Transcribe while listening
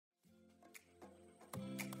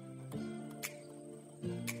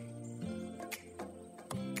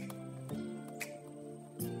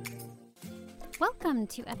Welcome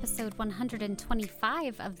to episode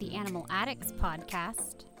 125 of the Animal Addicts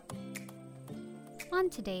podcast. On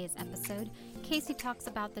today's episode, Casey talks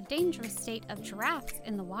about the dangerous state of giraffes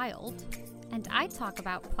in the wild, and I talk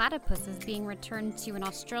about platypuses being returned to an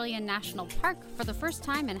Australian national park for the first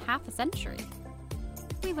time in half a century.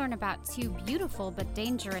 We learn about two beautiful but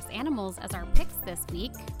dangerous animals as our picks this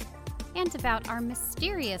week, and about our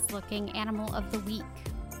mysterious-looking animal of the week.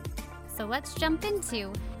 So let's jump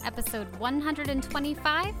into episode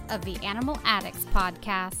 125 of the Animal Addicts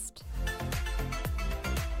podcast.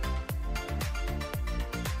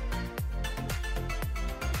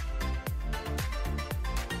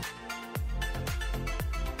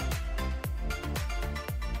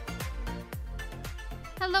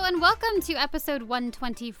 Hello and welcome to episode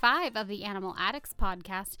 125 of the Animal Addicts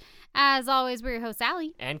podcast. As always, we're your hosts,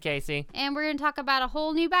 Allie. And Casey. And we're going to talk about a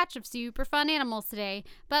whole new batch of super fun animals today.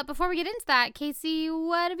 But before we get into that, Casey,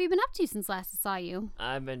 what have you been up to since last I saw you?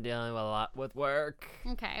 I've been dealing with a lot with work.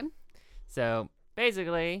 Okay. So,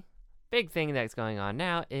 basically, big thing that's going on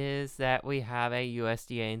now is that we have a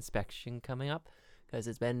USDA inspection coming up. Because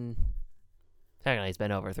technically it's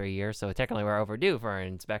been over 3 years, so technically we're overdue for an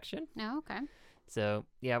inspection. Oh, okay. So,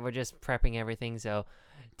 yeah, we're just prepping everything. So,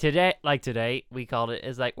 today, we called it,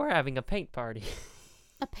 is like, we're having a paint party.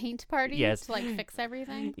 A paint party? Yes. To, fix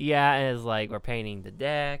everything? Yeah, and it's like, we're painting the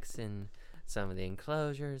decks and some of the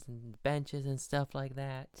enclosures and benches and stuff like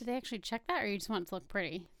that. Did they actually check that, or you just want it to look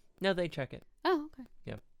pretty? No, they check it. Oh, okay.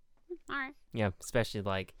 Yeah. All right. Yeah, especially,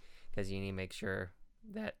 because you need to make sure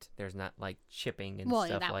that there's not, chipping and well,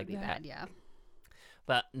 stuff that like would be that. bad, yeah.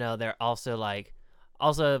 But, no, they're also,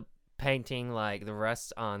 painting the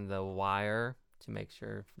rust on the wire to make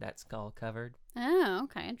sure that's all covered. Oh,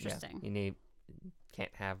 okay, interesting. Yeah, can't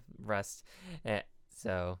have rust.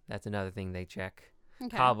 So that's another thing they check.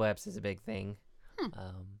 Okay. Cobwebs is a big thing.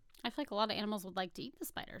 I feel like a lot of animals would like to eat the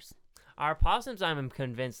spiders. Our possums, I'm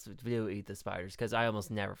convinced, do eat the spiders because I almost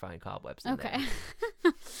never find cobwebs in Okay.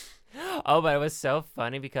 there. Oh, but it was so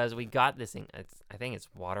funny because we got this thing. I think it's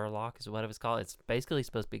water lock is what it was called. It's basically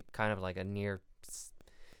supposed to be kind of like a near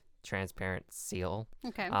transparent seal.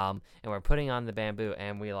 Okay. And we're putting on the bamboo,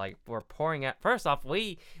 and we're pouring out. First off,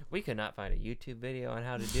 we could not find a YouTube video on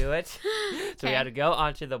how to do it. So we had to go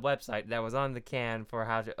onto the website that was on the can for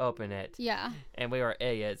how to open it. Yeah. And we were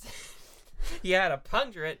idiots. You had to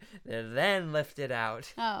puncture it and then lift it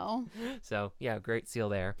out. Oh. So yeah, great seal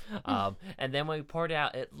there. And then when we poured it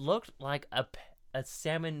out, it looked like a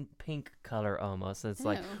salmon pink color almost. It's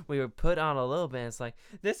like we would put on a little bit, and it's like,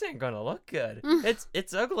 this ain't gonna look good.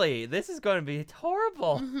 It's ugly. This is gonna be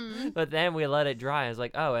horrible. Mm-hmm. But then we let it dry, and it's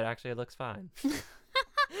like, oh, it actually looks fine.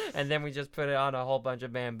 And then we just put it on a whole bunch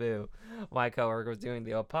of bamboo. My coworker was doing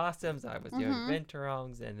the opossums, I was doing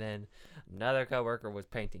binturongs, and then another coworker was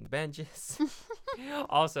painting benches.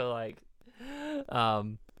 Also,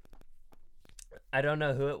 I don't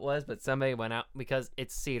know who it was, but somebody went out because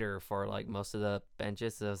it's cedar for most of the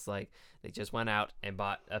benches. So it's they just went out and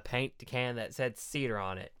bought a paint can that said cedar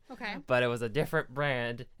on it. Okay. But it was a different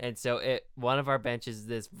brand, and so one of our benches is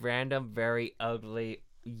this random, very ugly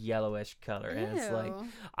yellowish color. Ew. And it's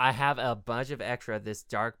I have a bunch of extra of this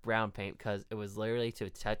dark brown paint because it was literally to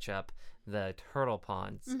touch up the turtle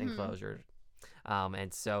ponds enclosure.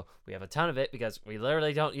 And so we have a ton of it because we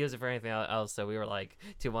literally don't use it for anything else. So we were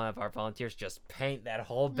to one of our volunteers, just paint that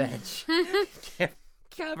whole bench,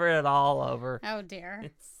 cover it all over. Oh dear.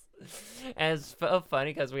 And it's so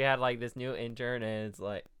funny because we had this new intern, and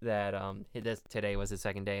it's today was his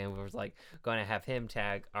second day, and we was going to have him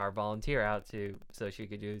tag our volunteer out so she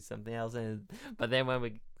could do something else. But then when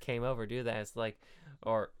we came over to do that, it's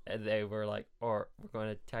they were or we're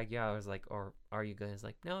going to tag you out. I was or are you good? It's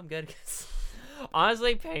no, I'm good.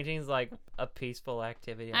 Honestly, painting's a peaceful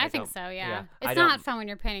activity. I think so, yeah. It's not fun when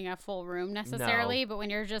you're painting a full room necessarily, but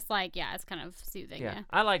when you're just it's kind of soothing. Yeah.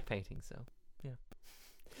 I like painting, so yeah.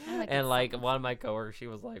 And so one of my coworkers, she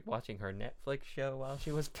was watching her Netflix show while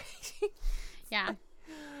she was painting. Yeah.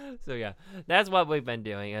 So yeah, that's what we've been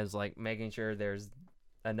doing is making sure there's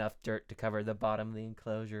enough dirt to cover the bottom of the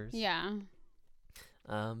enclosures. Yeah.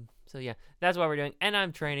 So yeah, that's what we're doing, and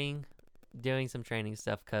I'm doing some training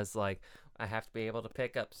stuff because I have to be able to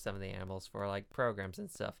pick up some of the animals for programs and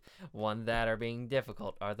stuff. One that are being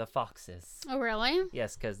difficult are the foxes. Oh really?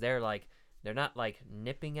 Yes, because they're not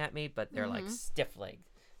nipping at me, but they're stiff-legged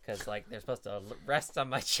because they're supposed to rest on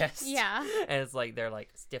my chest. Yeah. And it's they're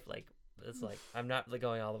stiff-legged. It's I'm not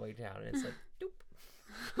going all the way down. And it's doop.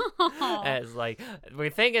 And it's we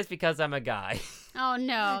think it's because I'm a guy. Oh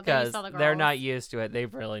no, because they're not used to it.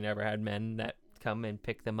 They've really never had men that come and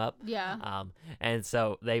pick them up. Yeah. And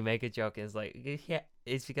so they make a joke. And it's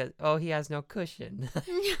it's because he has no cushion.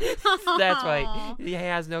 That's why he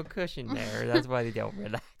has no cushion there. That's why they don't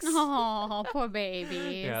relax. Oh, poor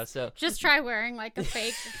babies. Yeah, so just try wearing like a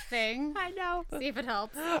fake thing. I know. See if it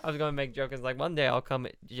helps. I was gonna make jokes like one day I'll come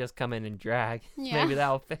in and drag. Yeah. Maybe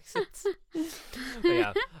that'll fix it. But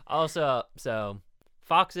yeah. Also, so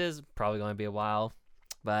foxes probably going to be a while,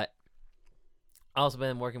 but also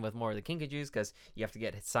been working with more of the kinkajous because you have to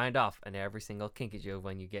get signed off on every single kinkajou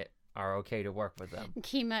when you are okay to work with them.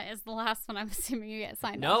 Kima is the last one I'm assuming you get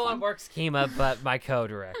signed off No one on. works Kima but my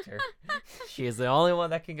co-director. She is the only one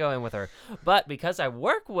that can go in with her. But because I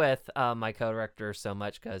work with my co-director so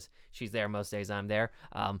much because she's there most days I'm there,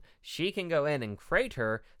 she can go in and crate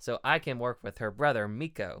her so I can work with her brother,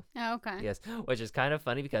 Miko. Oh, okay. Yes, which is kind of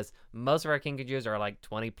funny because most of our kinkajous are like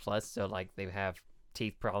 20 plus, so like they have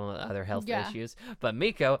teeth problem and other health issues, but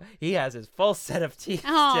Miko, he has his full set of teeth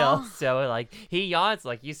still, so like he yawns,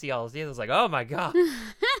 like you see all his teeth, it's like, oh my god.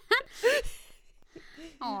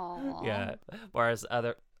 Aww. Yeah, whereas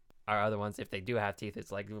our other ones, if they do have teeth,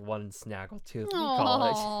 it's like one snaggle tooth, we call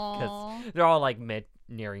it, because they're all like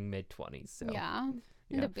nearing mid-20s, so yeah.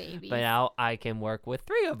 The babies. But now I can work with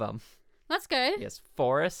 3 of them. That's good. Yes,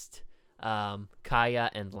 Forrest, Kaya,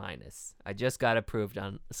 and Linus. I just got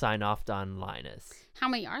sign off on Linus. How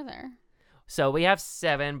many are there? So we have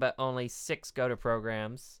 7, but only 6 go to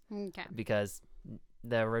programs. Okay. Because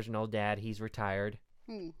the original dad, he's retired.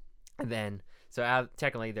 And then, so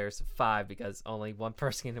technically there's 5 because only one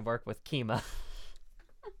person can work with Kima.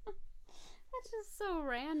 That's just so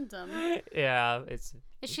random. Yeah, it's...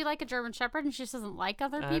 Is she like a German Shepherd and she just doesn't like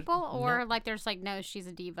other people? Or no. like there's like, no, she's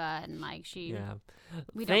a diva and like she... Yeah.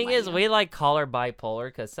 We Thing don't like is, you. we like call her bipolar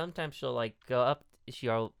because sometimes she'll like go up,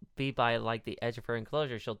 she'll be by like the edge of her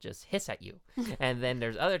enclosure, she'll just hiss at you. And then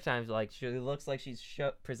there's other times like she looks like she's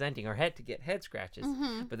presenting her head to get head scratches.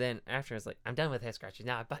 But then after it's like, I'm done with head scratches,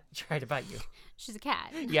 now I try to bite you. She's a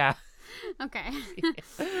cat. Yeah. Okay.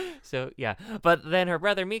 So yeah, but then her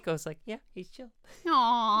brother Miko's like, yeah, he's chill.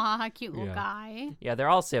 Aw, cute little guy. Yeah, they're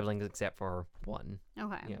all siblings except for one.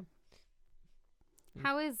 Okay. Yeah.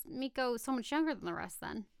 How is Miko so much younger than the rest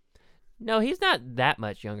then? No, he's not that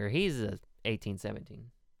much younger. He's 18, 17.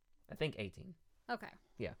 I think 18. Okay.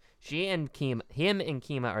 Yeah. Him and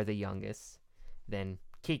Kima are the youngest. Then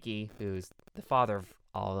Kiki, who's the father of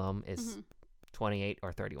all of them, is 28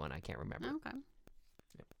 or 31. I can't remember. Okay.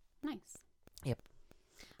 Yep. Nice. Yep.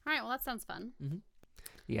 All right. Well, that sounds fun.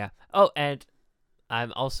 Yeah. Oh, and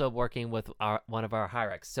I'm also working with one of our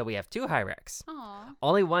Hyrex. So we have 2 Hyrex. Aw.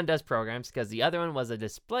 Only one does programs because the other one was a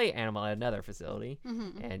display animal at another facility.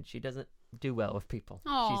 And she doesn't do well with people.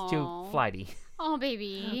 She's too flighty. Oh,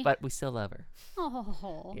 baby. But we still love her.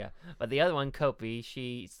 Oh. Yeah. But the other one, Kopi,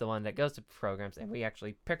 she's the one that goes to programs, and we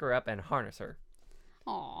actually pick her up and harness her.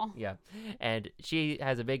 Aw. Yeah. And she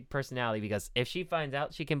has a big personality because if she finds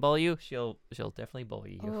out she can bully you, she'll definitely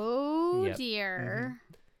bully you. Oh, Yep. dear.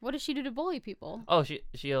 What does she do to bully people? Oh,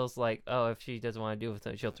 she'll like, if she doesn't want to do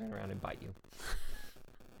it, she'll turn around and bite you.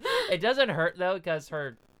 It doesn't hurt, though, because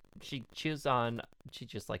she just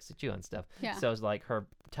likes to chew on stuff. Yeah. So it's like her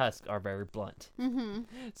tusks are very blunt.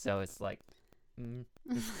 So it's like,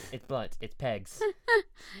 it's blunt. It's pegs.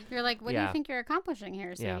 You're like, what do you think you're accomplishing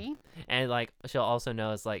here, sweetie? Yeah. And like, she'll also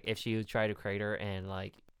know it's like, if she try to crate her and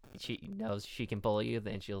like, she knows she can bully you,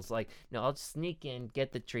 then she'll like, no, I'll just sneak in,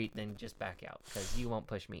 get the treat, then just back out because you won't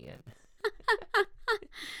push me in.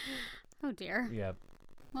 Oh, dear. Yeah.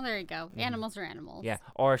 Well, there you go. Animals are animals. Yeah.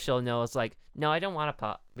 Or she'll know it's like, no, I don't want to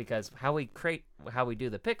pop, because how we do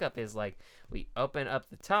the pickup is like, we open up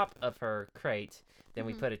the top of her crate, then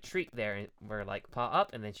we put a treat there, and we're like, paw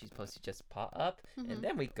up, and then she's supposed to just paw up, and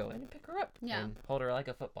then we go in and pick her up and hold her like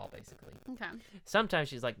a football, basically. Okay. Sometimes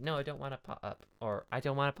she's like, no, I don't want to paw up, or I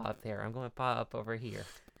don't want to paw up there, I'm going to paw up over here.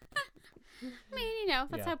 I mean,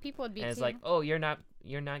 that's how people would be, and it's too. like, oh, you're not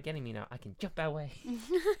getting me now, I can jump away.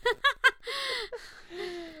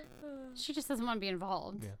 She just doesn't want to be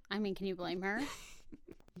involved. Yeah. I mean, can you blame her?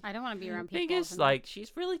 I don't want to be around people. Thing is, like,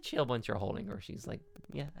 she's really chill once you're holding her. She's like,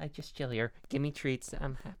 yeah, I just chill here. Give me treats.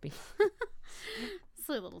 I'm happy.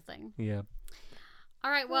 Silly little thing. Yeah.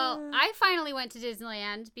 All right, well, I finally went to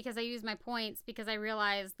Disneyland because I used my points because I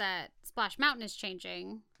realized that Splash Mountain is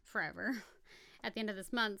changing forever at the end of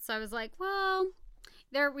this month. So I was like, well,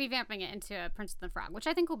 they're revamping it into a Princess and the Frog, which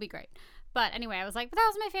I think will be great. But anyway, I was like, but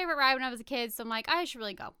that was my favorite ride when I was a kid, so I'm like, I should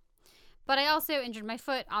really go. But I also injured my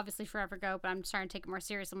foot, obviously forever ago, but I'm starting to take it more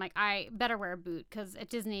serious. I'm like, I better wear a boot because at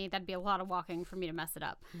Disney, that'd be a lot of walking for me to mess it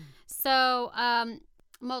up. So,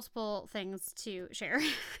 multiple things to share.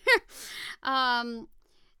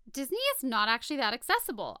 Disney is not actually that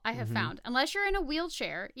accessible, I have found, unless you're in a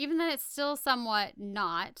wheelchair. Even then, it's still somewhat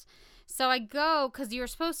not. So I go, because you're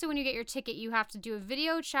supposed to, when you get your ticket, you have to do a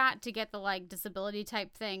video chat to get the, like, disability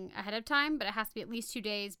type thing ahead of time, but it has to be at least 2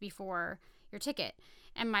 days before your ticket.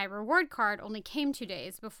 And my reward card only came 2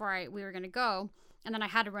 days before we were going to go, and then I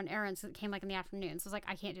had to run errands, so it came, like, in the afternoon. So I was like,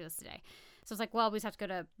 I can't do this today. So I was like, well, we just have to go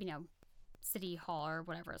to, City Hall or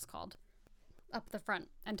whatever it's called, up the front,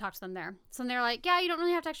 and talk to them there. So they're like, yeah, you don't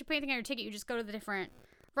really have to actually put anything on your ticket. You just go to the different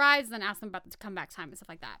rides and then ask them about the comeback time and stuff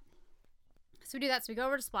like that. So we do that. So we go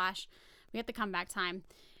over to Splash. We get the comeback time.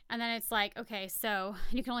 And then it's like, okay, so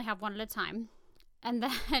you can only have one at a time. And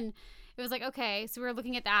then it was like, okay, so we were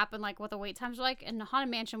looking at the app and like what the wait times were like. And the Haunted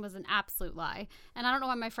Mansion was an absolute lie. And I don't know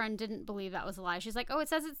why my friend didn't believe that was a lie. She's like, oh, it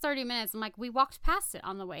says it's 30 minutes. I'm like, we walked past it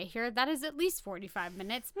on the way here. That is at least 45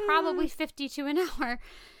 minutes, probably 50 to an hour.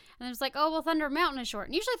 And it's like, oh, well, Thunder Mountain is short.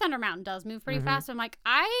 And usually Thunder Mountain does move pretty fast. So I'm like,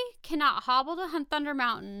 I cannot hobble to Thunder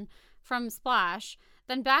Mountain from Splash,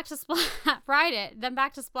 then back to Splash, ride it, then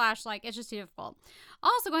back to Splash. Like, it's just too difficult.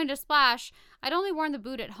 Also, going to Splash, I'd only worn the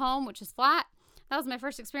boot at home, which is flat. That was my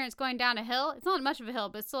first experience going down a hill. It's not much of a hill,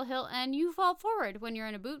 but it's still a hill. And you fall forward when you're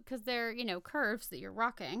in a boot because they're, curves that you're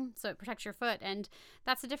rocking. So it protects your foot. And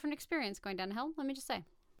that's a different experience going down a hill, let me just say.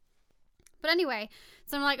 But anyway,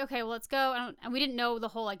 so I'm like, okay, well, let's go. And we didn't know the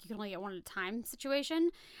whole, like, you can only get one at a time situation.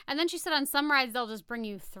 And then she said on some rides, they'll just bring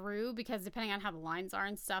you through because depending on how the lines are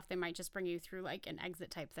and stuff, they might just bring you through, like, an exit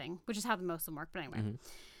type thing, which is how the most of them work. But anyway.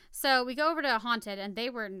 So we go over to Haunted, and they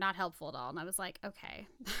were not helpful at all. And I was like, okay,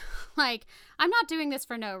 like, I'm not doing this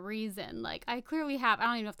for no reason. Like, I clearly have, I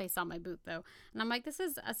don't even know if they saw my boot, though. And I'm like, this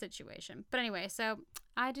is a situation. But anyway, so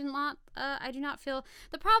I do not feel,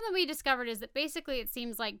 the problem we discovered is that basically it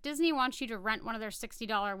seems like Disney wants you to rent one of their $60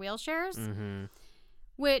 wheelchairs,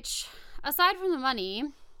 which, aside from the money,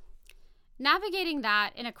 navigating that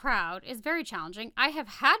in a crowd is very challenging. I have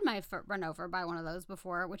had my foot run over by one of those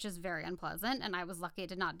before, which is very unpleasant, and I was lucky it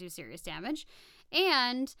did not do serious damage.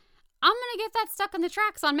 And I'm going to get that stuck in the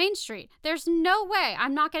tracks on Main Street. There's no way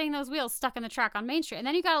I'm not getting those wheels stuck in the track on Main Street. And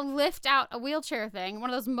then you got to lift out a wheelchair thing, one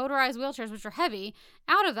of those motorized wheelchairs, which are heavy,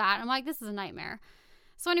 out of that. I'm like, this is a nightmare.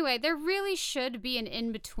 So anyway, there really should be an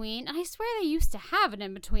in-between. And I swear they used to have an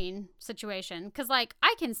in-between situation. Because, like,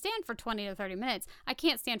 I can stand for 20 to 30 minutes. I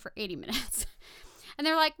can't stand for 80 minutes. And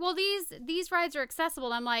they're like, well, these rides are accessible.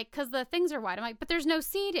 And I'm like, because the things are wide. I'm like, but there's no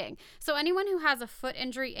seating. So anyone who has a foot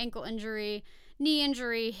injury, ankle injury, knee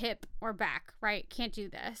injury, hip, or back, right, can't do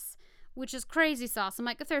this. Which is crazy sauce. I'm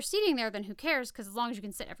like, if there's seating there, then who cares? Because as long as you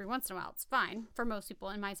can sit every once in a while, it's fine for most people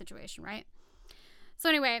in my situation, right? So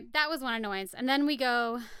anyway, that was one annoyance. And then we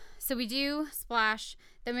do Splash,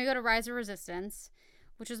 then we go to Rise of Resistance,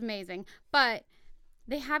 which was amazing. But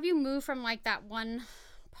they have you move from like that one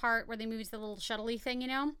part where they move to the little shuttle-y thing,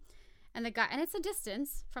 and it's a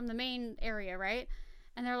distance from the main area, right?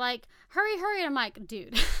 And they're like, hurry, hurry. And I'm like,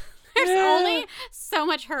 dude, there's only so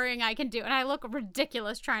much hurrying I can do. And I look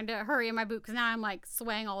ridiculous trying to hurry in my boot because now I'm like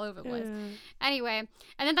swaying all over the place. Anyway,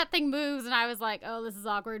 and then that thing moves and I was like, oh, this is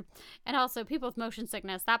awkward. And also people with motion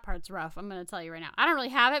sickness, that part's rough. I'm going to tell you right now. I don't really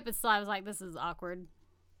have it, but still I was like, this is awkward.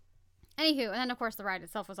 Anywho, and then of course the ride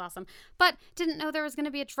itself was awesome, but didn't know there was going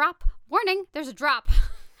to be a drop. Warning, there's a drop.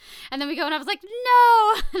 And then we go and I was like,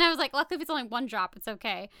 no. And I was like, luckily if it's only one drop, it's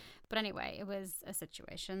okay. But anyway, it was a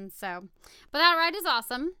situation. So, but that ride is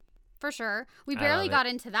awesome. For sure. We barely got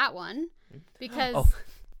into that one because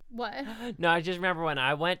what? No, I just remember when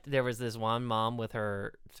I went, there was this one mom with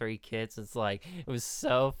her 3 kids. It's like, it was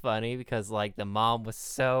so funny because like the mom was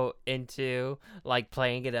so into like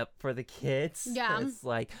playing it up for the kids. Yeah. It's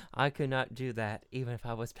like, I could not do that even if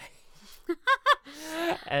I was paying.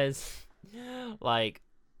 As like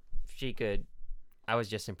she could, I was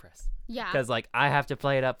just impressed. Yeah. Because like I have to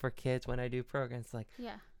play it up for kids when I do programs. Like,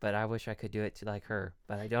 yeah. But I wish I could do it to like her,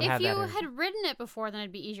 but I don't have that. If you had ridden it before, then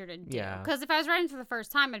it'd be easier to do. Yeah. Because if I was riding for the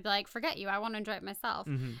first time, I'd be like, forget you. I want to enjoy it myself.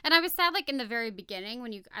 And I was sad, like in the very beginning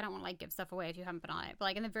when I don't want to like give stuff away if you haven't been on it, but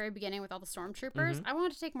like in the very beginning with all the stormtroopers, I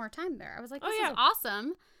wanted to take more time there. I was like, this is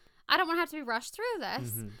awesome. I don't want to have to be rushed through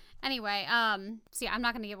this. Anyway, so yeah, I'm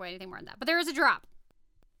not going to give away anything more than that. But there is a drop.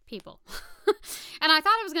 People. And I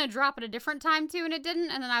thought it was going to drop at a different time too, and it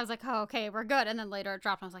didn't. And then I was like, oh, okay, we're good. And then later it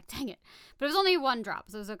dropped, and I was like, dang it. But it was only one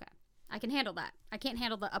drop, so it was okay. I can handle that. I can't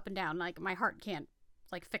handle the up and down. Like, my heart can't,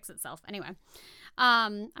 like, fix itself. Anyway. I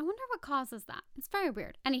wonder what causes that. It's very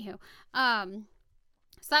weird. Anywho.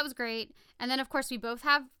 So that was great. And then, of course, we both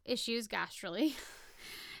have issues gastrally.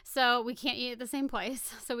 So we can't eat at the same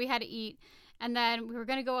place. So we had to eat. And then we were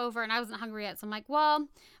going to go over, and I wasn't hungry yet. So I'm like, well,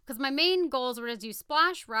 because my main goals were to do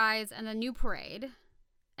Splash, Rise, and the new parade.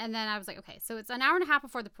 And then I was like, okay, so it's an hour and a half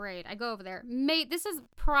before the parade. I go over there. This is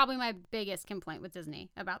probably my biggest complaint with Disney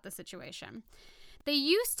about the situation. They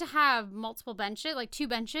used to have multiple benches, like 2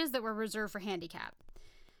 benches that were reserved for handicap.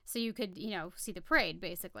 So you could, see the parade,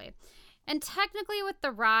 basically. And technically with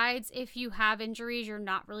the rides, if you have injuries, you're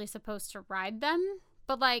not really supposed to ride them.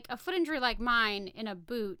 But like a foot injury like mine in a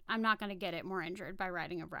boot, I'm not going to get it more injured by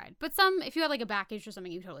riding a ride. But if you had like a back issue or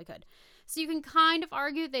something, you totally could. So you can kind of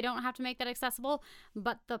argue they don't have to make that accessible.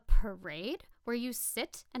 But the parade where you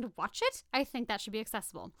sit and watch it, I think that should be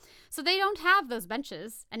accessible. So they don't have those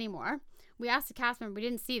benches anymore. We asked the cast member, we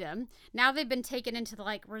didn't see them. Now they've been taken into the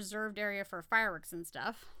like reserved area for fireworks and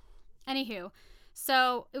stuff. Anywho,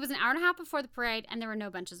 so it was an hour and a half before the parade and there were no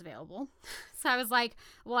benches available. So I was like,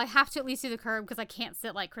 well, I have to at least do the curb because I can't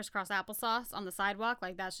sit like crisscross applesauce on the sidewalk.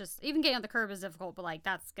 Like that's just, even getting on the curb is difficult, but like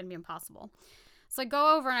that's going to be impossible. So I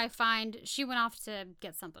go over and I find she went off to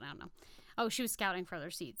get something. I don't know. Oh, she was scouting for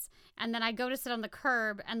other seats. And then I go to sit on the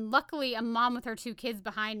curb and luckily a mom with her 2 kids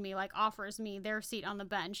behind me like offers me their seat on the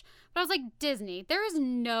bench. But I was like, Disney, there is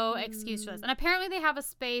no excuse for this. And apparently they have a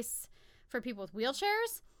space for people with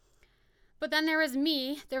wheelchairs. But then there was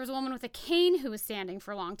me. There was a woman with a cane who was standing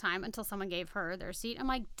for a long time until someone gave her their seat. I'm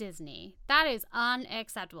like, Disney, that is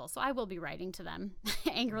unacceptable. So I will be writing to them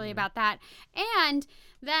angrily about that. And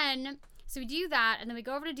then, so we do that, and then we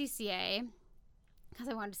go over to DCA because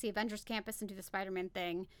I wanted to see Avengers Campus and do the Spider-Man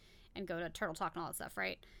thing and go to Turtle Talk and all that stuff,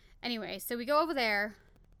 right? Anyway, so we go over there,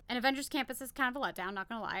 and Avengers Campus is kind of a letdown, not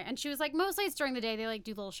gonna lie. And she was like, mostly it's during the day. They like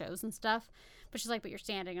do little shows and stuff. But she's like, but you're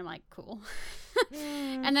standing. I'm like, cool.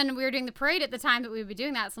 And then we were doing the parade at the time that we would be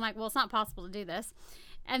doing that. So I'm like, well, it's not possible to do this.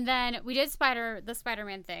 And then we did the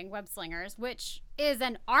Spider-Man thing, Web Slingers, which is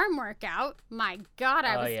an arm workout. My God,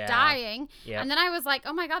 I was dying. Yep. And then I was like,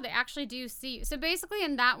 oh my God, they actually do see you. So basically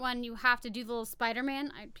in that one, you have to do the little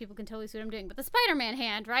Spider-Man. People can totally see what I'm doing. But the Spider-Man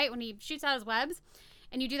hand, right? When he shoots out his webs.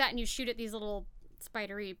 And you do that and you shoot at these little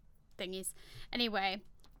spidery thingies. Anyway.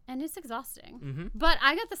 And it's exhausting. Mm-hmm. But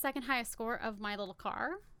I got the second highest score of my little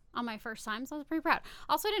car on my first time, so I was pretty proud.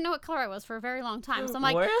 Also, I didn't know what color I was for a very long time. So I'm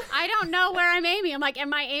like, I don't know where I'm aiming. I'm like,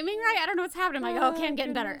 am I aiming right? I don't know what's happening. I'm like, okay, I'm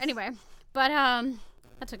getting better. Anyway, but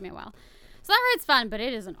that took me a while. So that ride's fun, but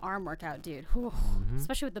it is an arm workout, dude. Mm-hmm.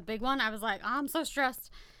 Especially with the big one. I was like, I'm so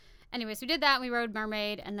stressed. Anyway, so we did that. And we rode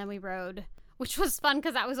Mermaid, and then we rode, which was fun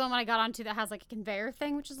because that was the one I got onto that has like a conveyor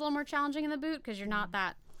thing, which is a little more challenging in the boot because you're not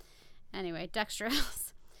that. Anyway, dexterous.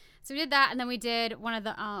 So we did that, and then we did one of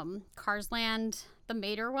the Cars Land, the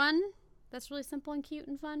Mater one. That's really simple and cute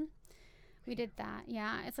and fun. We did that,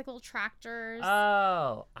 yeah. It's like little tractors.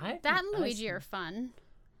 Oh, that and Luigi are fun.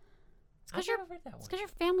 It's because your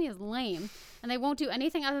family is lame, and they won't do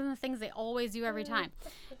anything other than the things they always do every time.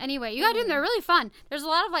 Anyway, you gotta do them. They're really fun. There's a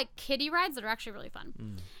lot of like kiddie rides that are actually really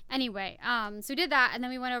fun. Anyway, so we did that, and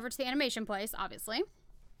then we went over to the animation place, obviously.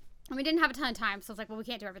 And we didn't have a ton of time, so I was like, well, we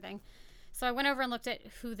can't do everything. So I went over and looked at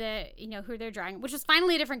who they're drawing, which was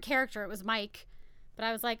finally a different character. It was Mike. But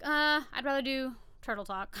I was like, I'd rather do Turtle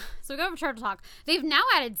Talk. So we go over to Turtle Talk. They've now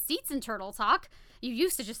added seats in Turtle Talk. You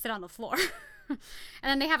used to just sit on the floor. And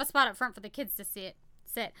then they have a spot up front for the kids to sit.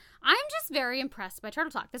 I'm just very impressed by Turtle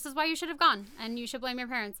Talk. This is why you should have gone, and you should blame your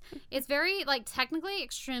parents. It's very, like, technically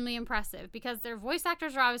extremely impressive because their voice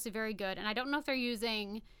actors are obviously very good, and I don't know if they're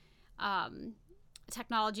using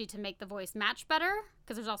technology to make the voice match better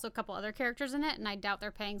because there's also a couple other characters in it, and I doubt they're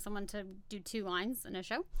paying someone to do 2 lines in a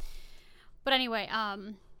show. But anyway,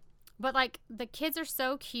 but like the kids are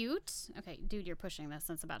so cute. Okay, dude, you're pushing this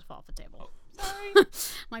and it's about to fall off the table. Oh, sorry.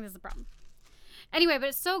 I'm like, this is a problem. Anyway, but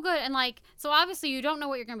it's so good, and like, so obviously you don't know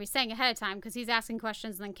what you're going to be saying ahead of time because he's asking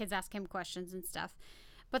questions and then kids ask him questions and stuff.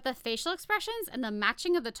 But the facial expressions and the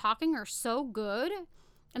matching of the talking are so good.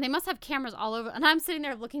 And they must have cameras all over. And I'm sitting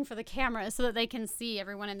there looking for the cameras so that they can see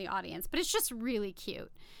everyone in the audience. But it's just really cute.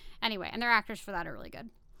 Anyway, and their actors for that are really good.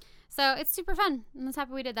 So it's super fun. I'm just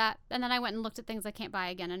happy we did that. And then I went and looked at things I can't buy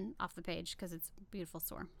again and off the page because it's a beautiful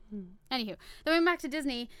store. Anywho, then we went back to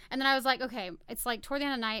Disney. And then I was like, okay, it's like toward the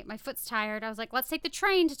end of the night. My foot's tired. I was like, let's take the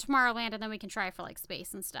train to Tomorrowland and then we can try for like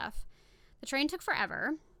space and stuff. The train took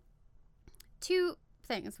forever. 2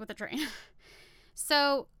 things with the train.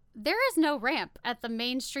 So there is no ramp at the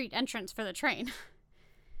main street entrance for the train.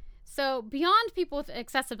 So beyond people with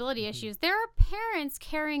accessibility issues, there are parents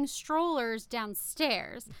carrying strollers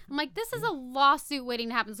downstairs. I'm like, this is a lawsuit waiting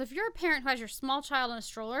to happen. So if you're a parent who has your small child in a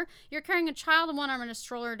stroller, you're carrying a child in one arm and a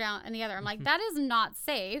stroller down in the other. I'm like, that is not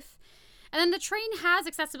safe. And then the train has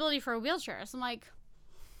accessibility for a wheelchair. So I'm like,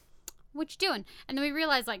 what you doing? And then we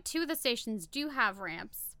realized like 2 of the stations do have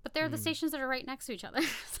ramps. but they're the stations that are right next to each other.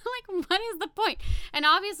 So, like, what is the point? And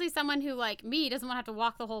obviously someone who, like me, doesn't want to have to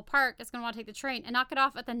walk the whole park is going to want to take the train and not get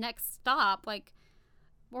off at the next stop, like,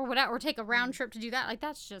 or whatever, or take a round trip to do that. Like,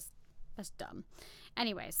 that's dumb.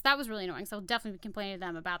 Anyways, that was really annoying. So I'll definitely be complaining to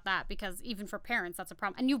them about that, because even for parents, that's a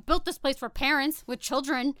problem. And you built this place for parents with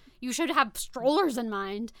children. You should have strollers in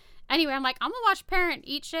mind. Anyway, I'm like, I'm going to watch parent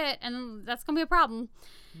eat shit, and that's going to be a problem.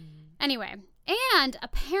 Anyway, and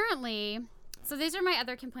apparently, so these are my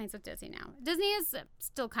other complaints with Disney now. Disney is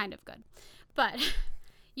still kind of good, but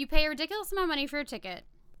you pay a ridiculous amount of money for your ticket,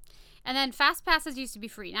 and then fast passes used to be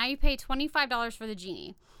free. Now you pay $25 for the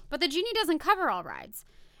Genie, but the Genie doesn't cover all rides.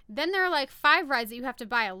 Then there are like 5 rides that you have to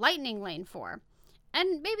buy a lightning lane for.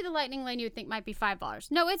 And maybe the lightning lane you would think might be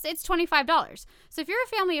 $5. No, it's $25. So if you're a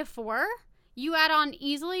family of 4, you add on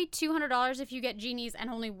easily $200 if you get Genies and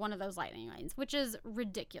only one of those lightning lanes, which is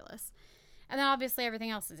ridiculous. And then obviously everything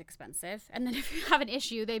else is expensive. And then if you have an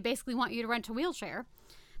issue, they basically want you to rent a wheelchair.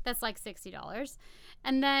 That's like $60.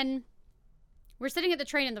 And then we're sitting at the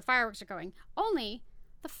train and the fireworks are going. Only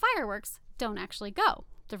the fireworks don't actually go.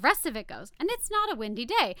 The rest of it goes. And it's not a windy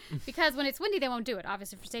day, because when it's windy, they won't do it,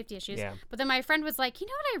 obviously for safety issues. Yeah. But then my friend was like, you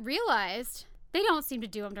know what I realized? They don't seem to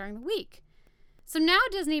do them during the week. So now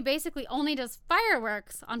Disney basically only does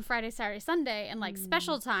fireworks on Friday, Saturday, Sunday, and like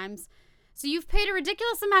special times. So you've paid a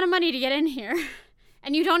ridiculous amount of money to get in here,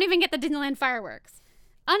 and you don't even get the Disneyland fireworks.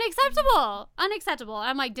 Unacceptable. Unacceptable.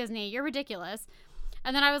 I'm like, Disney, you're ridiculous.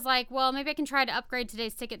 And then I was like, well, maybe I can try to upgrade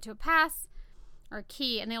today's ticket to a pass or a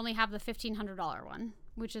key, and they only have the $1,500 one,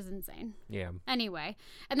 which is insane. Yeah. Anyway,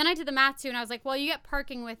 and then I did the math too, and I was like, well, you get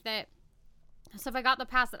parking with it. So if I got the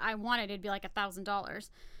pass that I wanted, it'd be like $1,000.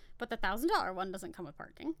 But the $1,000 one doesn't come with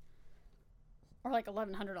parking. Or like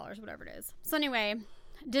 $1,100, whatever it is. So anyway,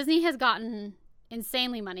 Disney has gotten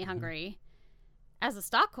insanely money hungry. As a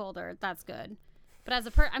stockholder, that's good. But as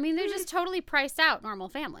a they're just totally priced out normal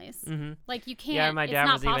families. Like, you can't. Yeah, my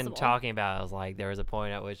dad was even talking about it. I was like, there was a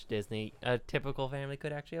point at which a typical family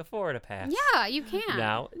could actually afford a pass. Yeah, you can.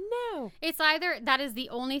 No. It's either that is the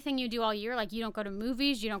only thing you do all year. Like, you don't go to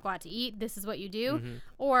movies, you don't go out to eat. This is what you do.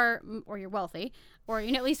 Or you're wealthy. Or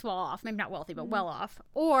you're at least well off. Maybe not wealthy, but well off.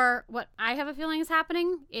 Or what I have a feeling is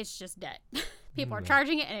happening, it's just debt. People are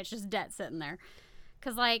charging it, and it's just debt sitting there.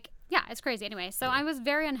 Because, like, yeah, it's crazy. Anyway, so I was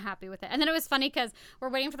very unhappy with it. And then it was funny because we're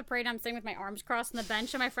waiting for the parade. I'm sitting with my arms crossed on the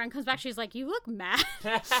bench, and my friend comes back. She's like, you look mad.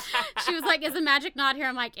 She was like, is the magic not here?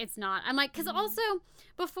 I'm like, it's not. I'm like, because also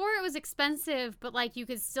before it was expensive, but like you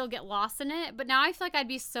could still get lost in it. But now I feel like I'd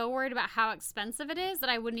be so worried about how expensive it is that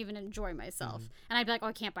I wouldn't even enjoy myself. And I'd be like, oh,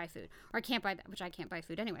 I can't buy food. Or I can't buy that, which I can't buy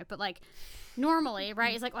food anyway. But like normally,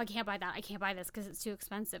 right, it's like, oh, I can't buy that. I can't buy this because it's too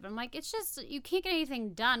expensive. I'm like, it's just, you can't get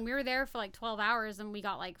anything done. We were there for like 12 hours and we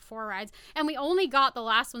got like 4 rides. And we only got the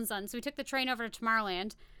last ones done. So we took the train over to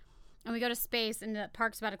Tomorrowland. And we go to Space, and the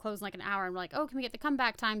park's about to close in like an hour. And we're like, oh, can we get the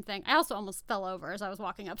comeback time thing? I also almost fell over as I was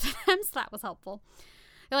walking up to them, so that was helpful.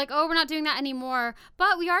 They're like, oh, we're not doing that anymore.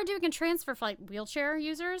 But we are doing a transfer for like wheelchair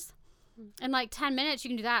users. In like 10 minutes, you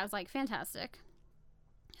can do that. I was like, fantastic.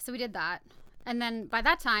 So we did that. And then by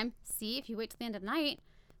that time, see, if you wait till the end of the night,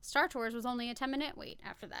 Star Tours was only a 10-minute wait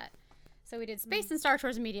after that. So we did Space and Star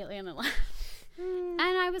Tours immediately and then left. And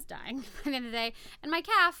I was dying by the end of the day. And my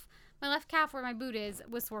left calf where my boot is,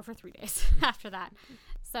 was sore for 3 days after that.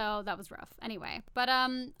 So that was rough. Anyway, but I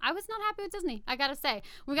was not happy with Disney, I gotta say.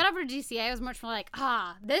 When we got over to DCA, I was much more like,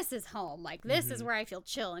 this is home. Like, this is where I feel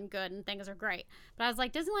chill and good and things are great. But I was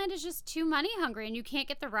like, Disneyland is just too money hungry, and you can't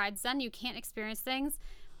get the rides done. You can't experience things.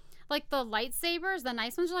 Like, the lightsabers, the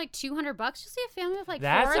nice ones are like $200. You see a family with like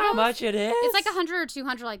That's 4 of how those? much it is? It's like 100 or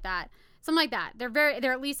 200 like that. Something like that.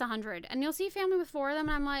 They're at least 100. And you'll see a family with 4 of them,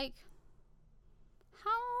 and I'm like,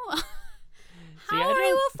 how are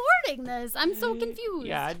you affording this? I'm so confused.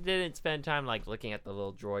 Yeah, I didn't spend time like looking at the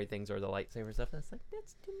little droid things or the lightsaber stuff. That's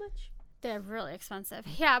too much. They're really expensive.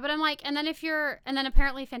 Yeah, but I'm like, and then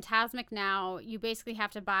apparently Fantasmic now, you basically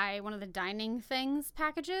have to buy one of the dining things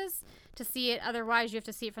packages to see it. Otherwise, you have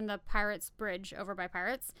to see it from the Pirates Bridge over by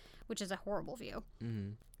Pirates, which is a horrible view.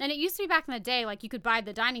 And it used to be back in the day, like, you could buy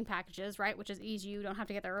the dining packages, right, which is easy. You don't have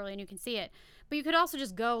to get there early and you can see it. But you could also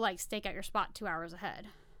just go, like, stake out your spot 2 hours ahead.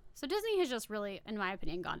 So Disney has just really, in my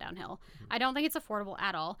opinion, gone downhill. I don't think it's affordable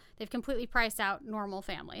at all. They've completely priced out normal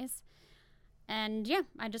families. And yeah,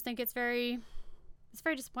 I just think it's very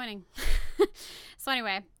disappointing. So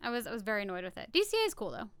anyway, I was very annoyed with it. DCA is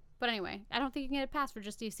cool though. But anyway, I don't think you can get a pass for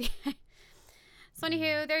just DCA. So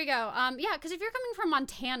anywho, there you go. Yeah, because if you're coming from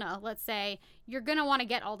Montana, let's say, you're going to want to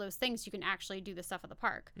get all those things so you can actually do the stuff at the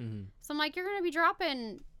park. So I'm like, you're going to be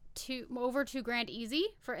dropping over $2,000 easy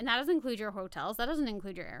and that doesn't include your hotels. That doesn't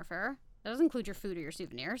include your airfare. That doesn't include your food or your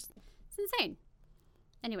souvenirs. It's insane.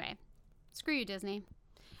 Anyway, screw you, Disney.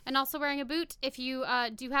 And also wearing a boot, if you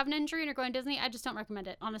do have an injury and are going to Disney, I just don't recommend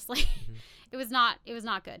it, honestly. It was not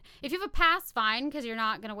good. If you have a pass, fine, because you're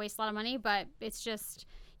not going to waste a lot of money, but it's just,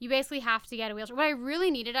 you basically have to get a wheelchair. What I really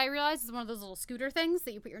needed, I realized, is one of those little scooter things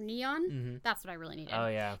that you put your knee on. Mm-hmm. That's what I really needed. Oh,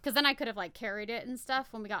 yeah. Because then I could have, like, carried it and stuff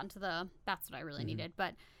when we got into that's what I really needed.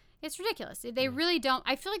 But it's ridiculous. They really don't,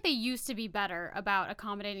 I feel like they used to be better about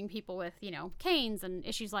accommodating people with, canes and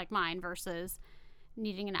issues like mine versus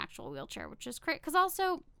needing an actual wheelchair, which is great. Because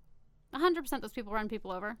also, 100% those people run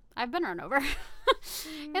people over. I've been run over.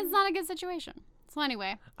 It's not a good situation. So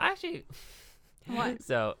anyway. Actually, what?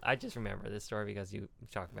 So I just remember this story because you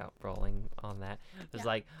talked about rolling on that. It was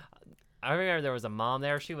like, I remember there was a mom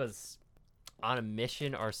there. She was on a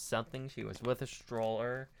mission or something. She was with a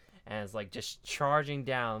stroller and it's like just charging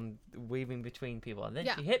down, weaving between people. And then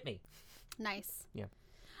she hit me. Nice. Yeah.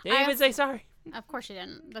 Didn't even say sorry. Of course she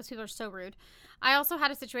didn't. Those people are so rude. I also had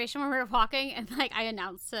a situation where we were walking and like I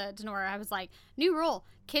announced to Nora, I was like, new rule,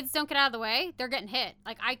 kids don't get out of the way, they're getting hit.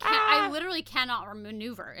 Like I literally cannot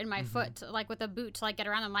maneuver in my foot, like with a boot to like get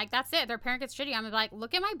around them. Like that's it. Their parent gets shitty. I'm like,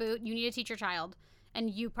 look at my boot. You need to teach your child. And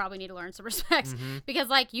you probably need to learn some respect because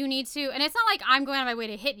like you need to, and it's not like I'm going out of my way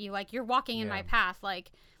to hit you. Like you're walking in my path. Like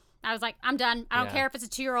I was like, I'm done. I don't care if it's a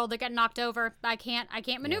 2-year-old. They're getting knocked over. I can't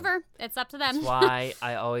maneuver. It's up to them. That's why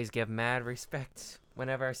I always give mad respect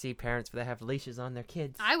whenever I see parents that have leashes on their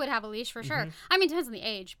kids. I would have a leash for sure. I mean, it depends on the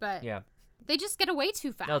age, but they just get away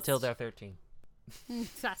too fast. No, till they're 13.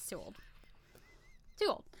 That's too old. Too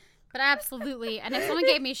old. But absolutely. And if someone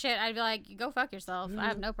gave me shit, I'd be like, go fuck yourself. I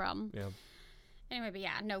have no problem. Yeah. Anyway, but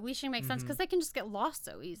yeah, no, leashing makes sense because they can just get lost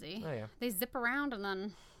so easy. Oh, yeah. They zip around and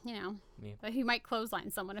then, you might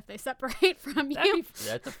clothesline someone if they separate from you.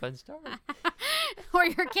 That's a fun story. Or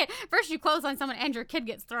your kid. First you clothesline someone and your kid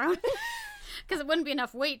gets thrown because it wouldn't be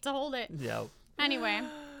enough weight to hold it. No. Anyway,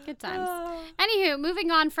 good times. Anywho,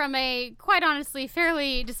 moving on from a, quite honestly,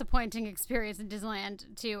 fairly disappointing experience in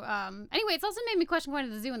Disneyland to, anyway, it's also made me question going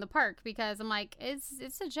to the zoo and the park because I'm like,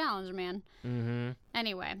 it's a challenge, man. Mm-hmm.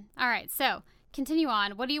 Anyway, all right, so continue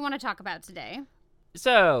on. What do you want to talk about today?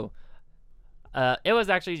 So, it was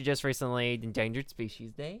actually just recently Endangered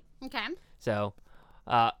Species Day. Okay. So,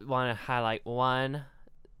 want to highlight one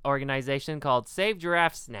organization called Save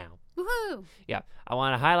Giraffes Now. Woohoo! Yeah, I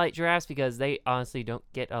want to highlight giraffes because they honestly don't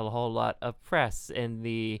get a whole lot of press in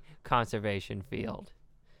the conservation field.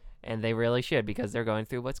 And they really should because they're going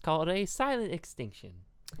through what's called a silent extinction.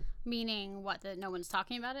 Meaning what, that no one's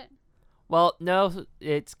talking about it? Well, no,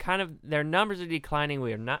 it's kind of, their numbers are declining.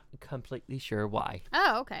 We are not completely sure why.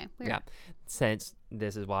 Oh, okay. Weird. Yeah, since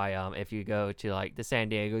this is why if you go to like the San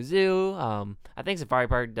Diego Zoo, I think Safari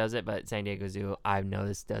Park does it, but San Diego Zoo, I've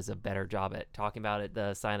noticed, does a better job at talking about it,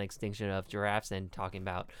 the silent extinction of giraffes, and talking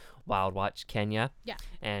about Wild Watch Kenya. Yeah.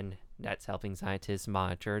 And that's helping scientists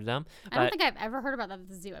monitor them. I don't think I've ever heard about that at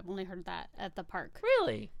the zoo. I've only heard that at the park.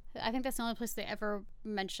 Really? I think that's the only place they ever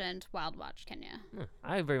mentioned Wild Watch Kenya.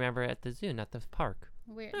 I remember it at the zoo, not the park.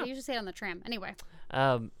 Weird. They usually say it on the tram. Anyway.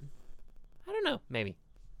 I don't know. Maybe.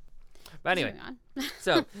 But anyway.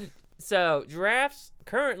 So giraffes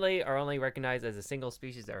currently are only recognized as a single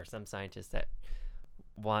species. There are some scientists that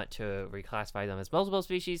want to reclassify them as multiple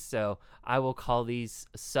species. So I will call these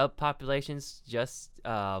subpopulations just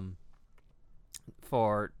to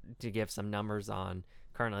give some numbers on.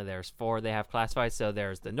 Currently, there's 4 they have classified. So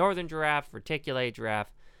there's the northern giraffe, reticulated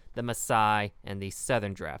giraffe, the Maasai, and the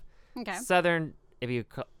southern giraffe. Okay. Southern, if you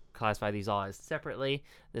classify these all as separately,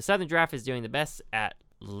 the southern giraffe is doing the best at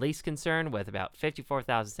least concern with about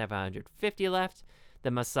 54,750 left. The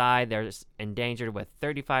Maasai, they're endangered with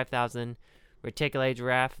 35,000. Reticulated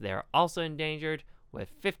giraffe, they're also endangered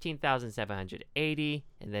with 15,780.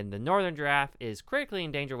 And then the northern giraffe is critically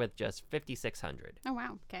endangered with just 5,600. Oh,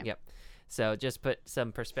 wow. Okay. Yep. So just put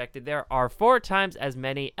some perspective, there are 4 times as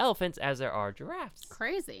many elephants as there are giraffes.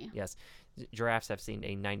 Crazy. Yes. Giraffes have seen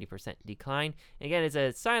a 90% decline. And again, it's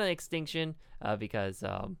a silent extinction because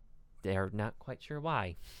they're not quite sure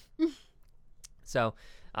why. So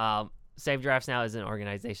Save Giraffes Now is an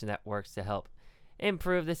organization that works to help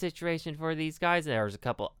improve the situation for these guys. There's a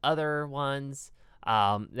couple other ones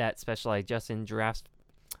that specialize just in giraffes.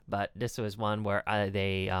 But this was one where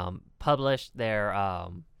they published their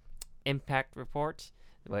impact report,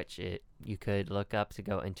 which you could look up to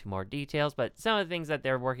go into more details. But some of the things that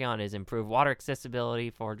they're working on is improve water accessibility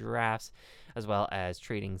for giraffes, as well as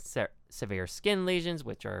treating severe skin lesions,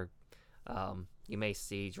 which are you may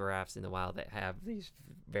see giraffes in the wild that have these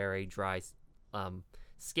very dry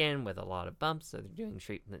skin with a lot of bumps, so they're doing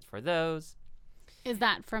treatments for those. Is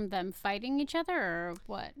that from them fighting each other or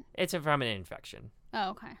what? It's from an infection.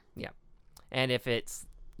 Oh, okay. Yeah. And if it's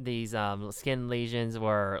these skin lesions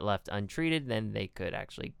were left untreated, then they could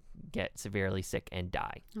actually get severely sick and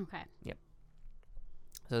die. Okay. Yep.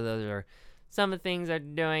 So those are some of the things they're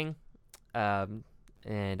doing. And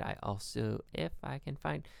I also, if I can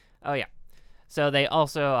find... Oh, yeah. So they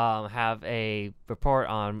also have a report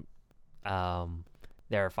on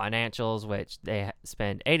their financials, which they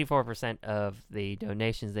spend 84% of the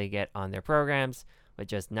donations they get on their programs, with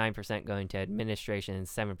just 9% going to administration and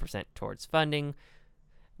 7% towards fundraising,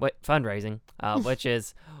 which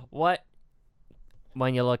is what,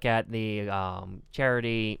 when you look at the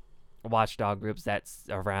charity watchdog groups, that's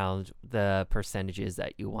around the percentages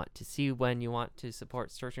that you want to see when you want to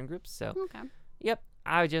support certain groups. So, okay. Yep,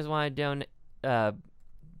 I just want to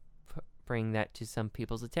bring that to some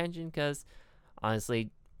people's attention because, honestly,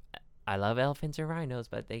 I love elephants and rhinos,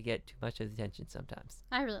 but they get too much attention sometimes.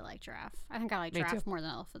 I really like giraffe. I think I like giraffe more than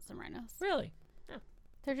elephants and rhinos. Really?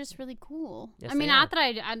 They're just really cool. Yes, I mean, they not that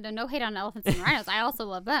I no hate on elephants and rhinos. I also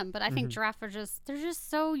love them, but I think giraffe are they're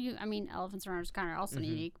just so, I mean, elephants and rhinos kind of also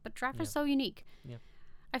unique, but giraffe are so unique. Yeah.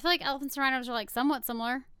 I feel like elephants and rhinos are like somewhat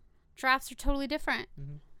similar. Giraffes are totally different.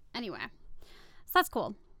 Anyway, so that's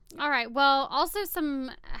cool. All right. Well, also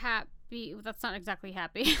some that's not exactly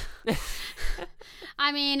happy.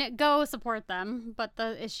 I mean, go support them, but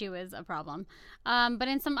the issue is a problem. But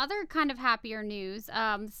in some other kind of happier news,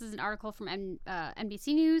 this is an article from NBC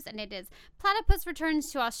News, and it is Platypus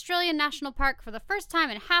returns to Australian National Park for the first time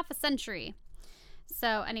in half a century.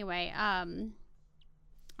 So anyway,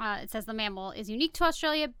 it says the mammal is unique to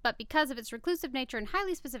Australia, but because of its reclusive nature and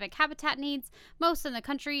highly specific habitat needs, most in the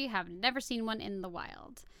country have never seen one in the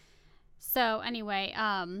wild. So anyway,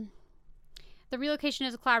 the relocation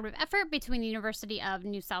is a collaborative effort between the University of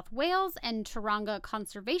New South Wales and Taronga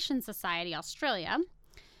Conservation Society Australia,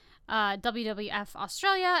 WWF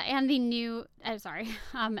Australia, and the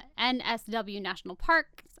NSW National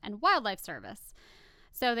Parks and Wildlife Service.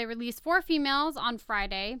 So they released 4 females on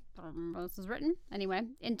Friday, this is written, anyway,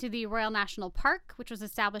 into the Royal National Park, which was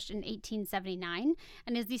established in 1879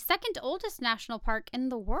 and is the second oldest national park in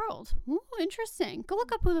the world. Ooh, interesting. Go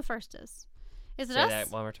look up who the first is. Is it us? Say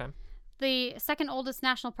that one more time. The second oldest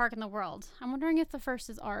national park in the world. I'm wondering if the first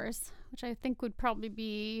is ours, which I think would probably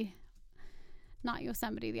be not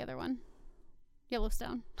Yosemite, the other one.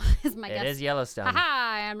 Yellowstone is my guess. It is Yellowstone.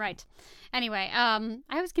 Haha, I'm right. Anyway,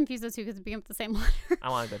 I was confused those two because it began with the same letter. I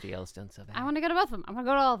want to go to Yellowstone so bad. I want to go to both of them. I want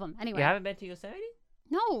to go to all of them. Anyway. You haven't been to Yosemite?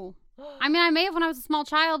 No. I mean, I may have when I was a small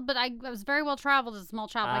child, but I was very well traveled as a small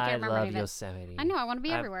child. I can't remember any of it. I love Yosemite. I know. I want to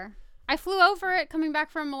be everywhere. I flew over it coming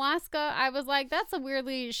back from Alaska. I was like, that's a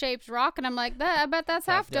weirdly shaped rock. And I'm like, I bet that's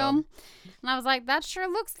Half Dome. And I was like, that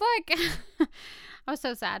sure looks like. I was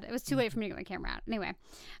so sad. It was too late for me to get my camera out. Anyway.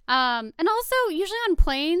 And also, usually on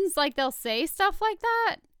planes, like, they'll say stuff like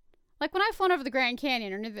that. Like, when I've flown over the Grand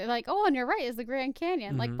Canyon, or they're like, oh, on your right is the Grand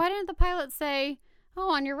Canyon. Like, why didn't the pilot say,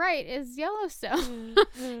 oh, on your right is Yellowstone?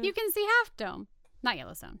 You can see Half Dome. Not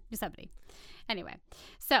Yellowstone. Yosemite. Anyway,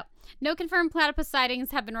 so no confirmed platypus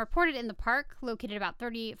sightings have been reported in the park, located about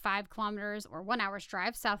 35 kilometers or 1 hour's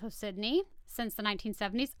drive south of Sydney since the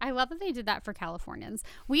 1970s. I love that they did that for Californians.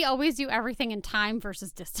 We always do everything in time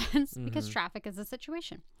versus distance because traffic is a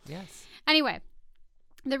situation. Yes. Anyway,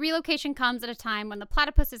 the relocation comes at a time when the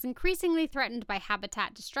platypus is increasingly threatened by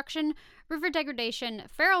habitat destruction, river degradation,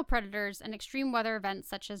 feral predators, and extreme weather events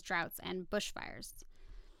such as droughts and bushfires.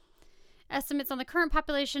 Estimates on the current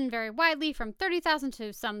population vary widely from 30,000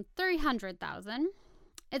 to some 300,000.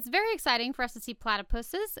 It's very exciting for us to see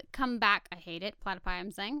platypuses come back. I hate it. Platypi,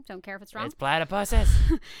 I'm saying. Don't care if it's wrong. It's platypuses.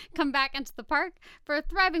 Come back into the park for a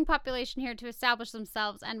thriving population here to establish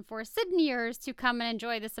themselves and for Sydneyers to come and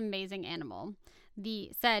enjoy this amazing animal.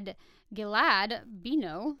 Said Gilad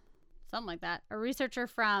Bino, something like that, a researcher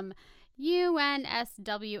from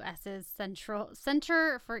UNSWS's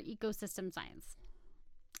Center for Ecosystem Science.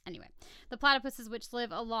 Anyway, the platypuses, which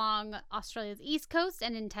live along Australia's east coast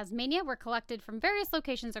and in Tasmania, were collected from various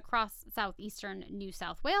locations across southeastern New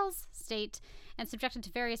South Wales state and subjected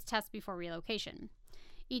to various tests before relocation.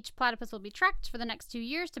 Each platypus will be tracked for the next 2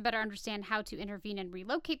 years to better understand how to intervene and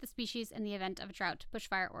relocate the species in the event of a drought,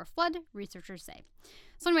 bushfire, or flood, researchers say.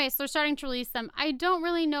 So anyways, they're starting to release them. I don't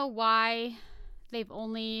really know why they've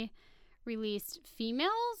only released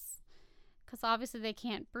females, because obviously they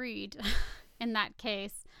can't breed in that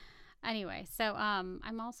case. Anyway, so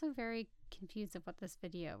I'm also very confused of what this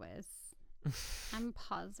video is. I'm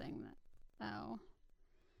pausing that. Oh.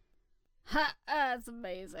 That's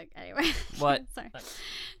amazing. Anyway. What? Sorry.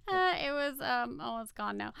 It was, it's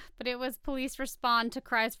gone now. But it was police respond to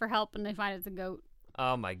cries for help and they find it's a goat.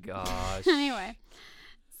 Oh my gosh. Anyway.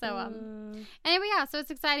 So, anyway, yeah, so it's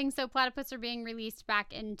exciting. So platypus are being released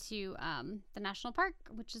back into the national park,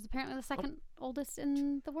 which is apparently the second oldest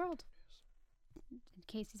in the world. In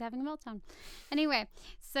case he's having a meltdown. Anyway,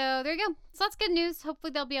 so there you go. So that's good news. Hopefully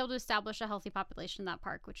they'll be able to establish a healthy population in that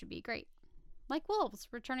park, which would be great. Like wolves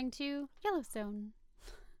returning to Yellowstone.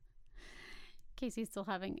 Casey's still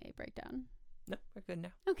having a breakdown. No, we're good now.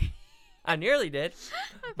 Okay. I nearly did,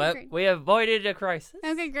 Okay, but great. we avoided a crisis.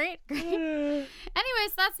 Okay, great.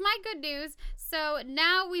 Anyways, that's my good news. So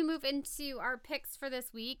now we move into our picks for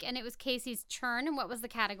this week, and it was Casey's turn. And what was the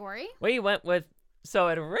category? We went with, so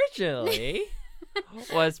it originally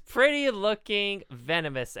was pretty looking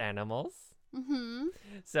venomous animals. Mm-hmm.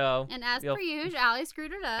 So And as per usual, Allie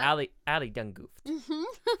screwed it up. Allie done goofed. Mm-hmm.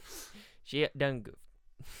 She done goofed.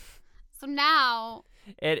 So now,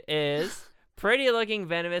 It is pretty looking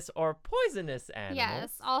venomous or poisonous animals. yes.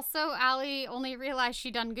 Also, Allie only realized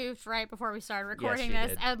she done goofed right before we started recording she this,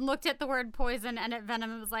 did. and looked at the word poison and at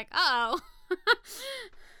venom and was like, "Oh."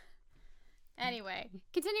 Anyway,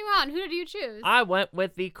 continue on. Who did you choose? I went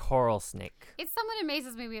with the coral snake. It somewhat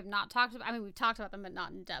amazes me we have not talked about. I mean, we've talked about them, but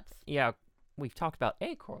not in depth. Yeah, we've talked about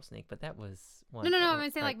a coral snake, but that was one. No. coral-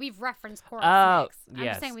 I'm saying like we've referenced coral Oh, snakes. I'm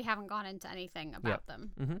yes. just saying we haven't gone into anything about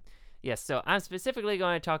them. Mm-hmm. Yes, so I'm specifically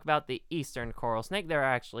going to talk about the eastern coral snake. There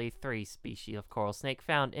are actually 3 species of coral snake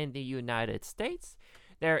found in the United States.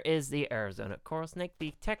 There is the Arizona coral snake,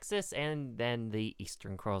 the Texas, and then the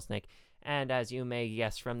eastern coral snake. And as you may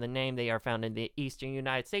guess from the name, they are found in the eastern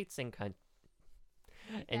United States and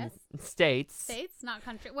Yes. states. States, not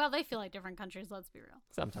country. Well, they feel like different countries. Let's be real.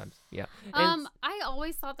 Sometimes, yeah. And I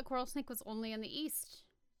always thought the coral snake was only in the east.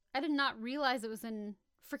 I did not realize it was in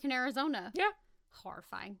freaking Arizona. Yeah.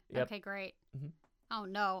 Horrifying. Yep. Okay, great. Mhm. Oh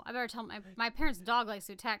no, I better tell my parents' dog likes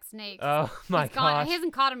to attack snakes. Oh my gosh. He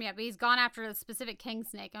hasn't caught him yet, but he's gone after a specific king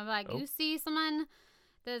snake. I'm like, Oh. you see someone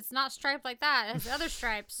that's not striped like that, has other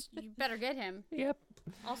stripes, you better get him. Yep.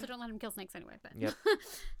 Also, don't let him kill snakes anyway. But Yep.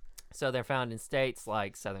 So they're found in states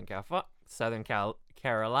like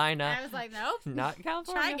Carolina. I was like, nope. Not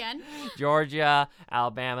California. Try again. Georgia,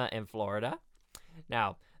 Alabama, and Florida.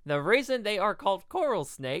 Now, the reason they are called coral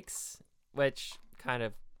snakes, which kind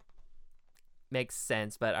of makes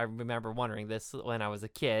sense, but I remember wondering this when I was a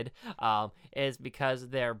kid, is because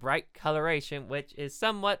their bright coloration, which is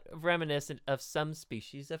somewhat reminiscent of some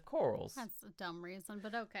species of corals. That's a dumb reason,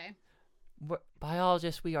 but okay.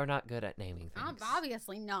 Biologists, we are not good at naming things.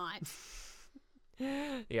 Obviously not.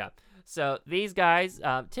 Yeah. So these guys,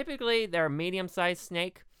 typically they're a medium-sized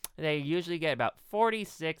snake. They usually get about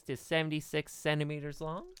 46 to 76 centimeters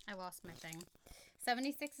long. I lost my thing.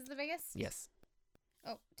 76 is the biggest? Yes.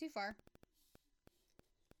 Oh, too far.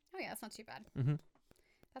 Oh yeah, that's not too bad. Mm-hmm.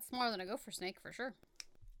 That's smaller than a gopher snake for sure.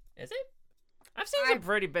 Is it? I've seen some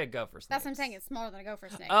pretty big gopher snakes. That's what I'm saying. It's smaller than a gopher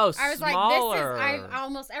snake. Oh, I was smaller. like, this is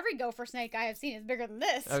almost every gopher snake I have seen is bigger than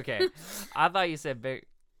this. Okay. I thought you said big.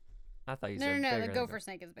 I thought you No, said no, bigger the than gopher that.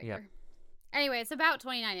 snake is bigger. Yep. Anyway, it's about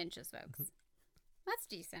 29 inches, folks. That's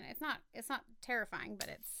decent. It's not terrifying, but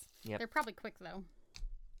Yep. they're probably quick though.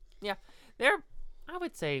 Yeah. They're, I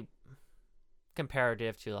would say,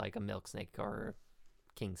 comparative to like a milk snake or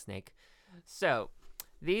a king snake. So,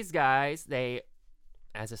 these guys,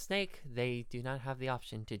 as a snake, they do not have the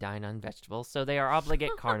option to dine on vegetables, so they are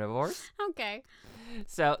obligate carnivores. Okay.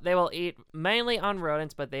 So they will eat mainly on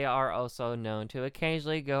rodents, but they are also known to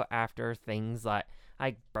occasionally go after things like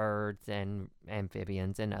birds and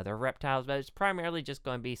amphibians and other reptiles, but it's primarily just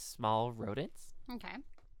going to be small rodents. Okay.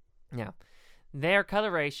 Now, their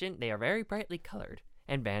coloration, they are very brightly colored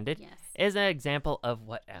and banded, Yes. is an example of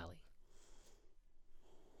what, Allie?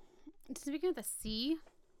 Does it begin with a C?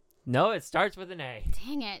 No, it starts with an A.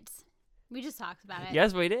 Dang it. We just talked about it.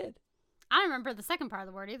 Yes, we did. I don't remember the second part of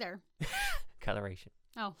the word either. Coloration.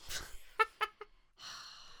 Oh.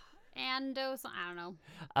 I don't know.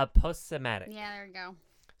 Aposematic. Yeah, there we go.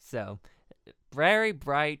 So, very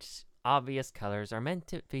bright, obvious colors are meant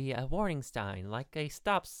to be a warning sign, like a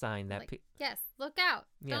stop sign that Like, yes, look out.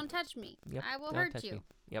 Yep. Don't touch me. Yep, I will don't hurt touch you. me.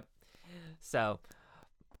 Yep. So,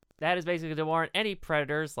 that is basically to warn any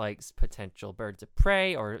predators, like potential birds of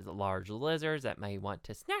prey or large lizards that may want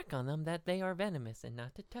to snack on them, that they are venomous and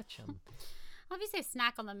not to touch them. Well, if you say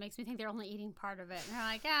snack on them, makes me think they're only eating part of it. And they're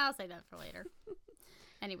like, yeah, I'll say that for later.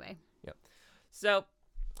 Anyway. Yep. So,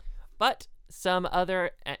 but some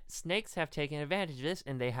other snakes have taken advantage of this,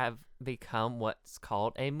 and they have become what's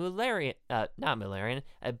called a a Batesian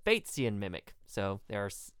mimic. So there are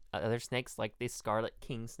other snakes like the scarlet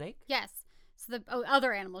king snake. Yes. So the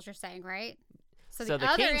other animals you're saying, right? So So the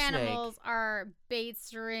the other king animals are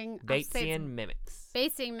Batesian mimics.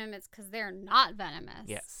 Batesian mimics because they're not venomous.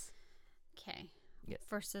 Yes. Okay. Yes.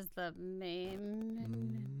 Versus the Moo.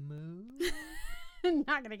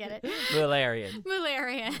 not gonna get it. Mullerian.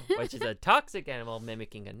 Mullerian. Which is a toxic animal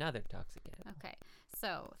mimicking another toxic animal. Okay.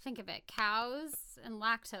 So think of it. Cows and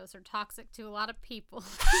lactose are toxic to a lot of people.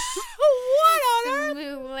 What on earth?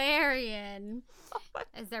 Mullerian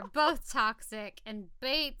is they're both toxic, and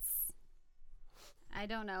Bates, I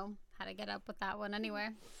don't know how to get up with that one anyway.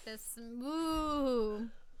 This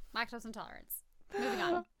lactose intolerance. Moving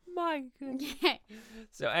on. My goodness.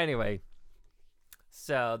 So anyway,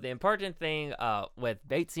 so the important thing with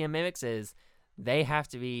Batesian mimics is they have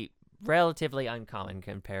to be relatively uncommon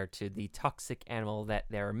compared to the toxic animal that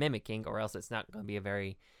they're mimicking, or else it's not going to be a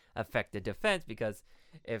very effective defense, because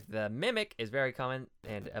if the mimic is very common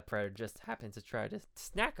and a predator just happens to try to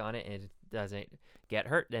snack on it and it doesn't get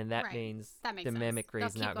hurt, then that means the mimicry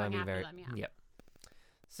is not going to be very... Yep.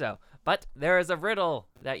 So, but there is a riddle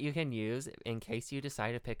that you can use in case you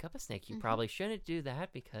decide to pick up a snake. You probably shouldn't do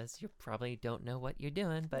that because you probably don't know what you're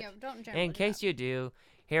doing, but in case you do,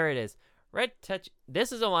 here it is. Red touch.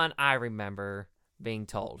 This is the one I remember being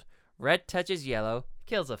told. Red touches yellow,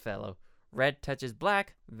 kills a fellow. Red touches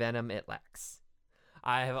black, venom it lacks.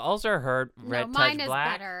 I have also heard red touch black. Mine is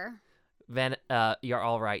better. You're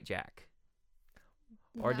all right, Jack.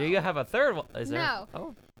 Or do you have a third one? Is there? No.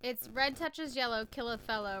 Oh. It's red touches yellow, kill a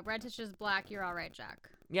fellow. Red touches black, you're all right, Jack.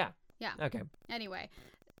 Yeah. Yeah. Okay. Anyway,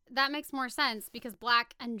 that makes more sense because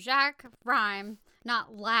black and Jack rhyme,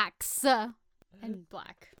 not lax and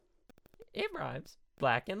black. It rhymes.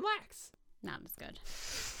 Black and lax. Not as good.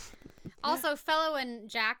 Also, fellow and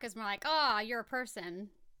Jack is more like, oh, you're a person.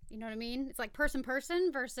 You know what I mean? It's like person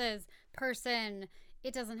versus person.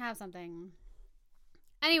 It doesn't have something.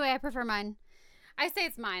 Anyway, I prefer mine. I say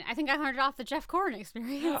it's mine. I think I learned it off the Jeff Corrin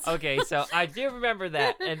experience. Okay, so I do remember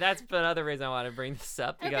that, and that's another reason I want to bring this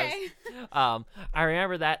up, because I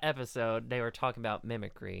remember that episode, they were talking about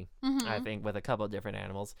mimicry, I think, with a couple of different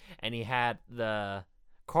animals, and he had the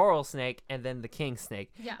coral snake and then the king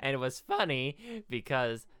snake. Yeah. And it was funny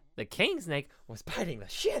because the king snake was biting the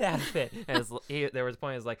shit out of it. And there was a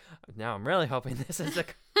point, it was like, now I'm really hoping this is a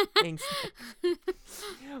king snake.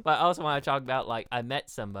 But I also want to talk about, like, I met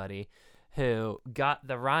somebody who got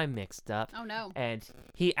the rhyme mixed up. Oh, no. And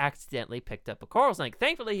he accidentally picked up a coral snake.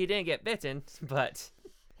 Thankfully, he didn't get bitten, but...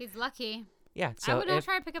 He's lucky. Yeah, so I would not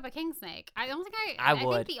try to pick up a king snake. I don't think I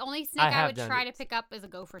would. I think the only snake I would try to pick up is a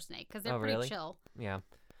gopher snake, because they're pretty chill. Yeah.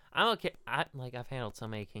 I'm okay. I've handled so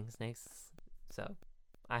many king snakes, so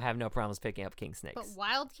I have no problems picking up king snakes. But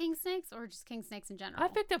wild king snakes or just king snakes in general? I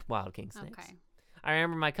picked up wild king snakes. Okay. I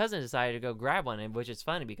remember my cousin decided to go grab one, which is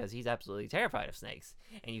funny because he's absolutely terrified of snakes.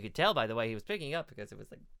 And you could tell by the way he was picking up because it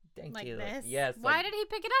was like dainty. Like this? Yes. Why did he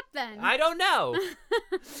pick it up then? I don't know.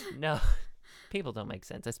 No. People don't make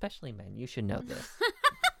sense, especially men. You should know this.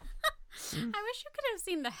 I wish you could have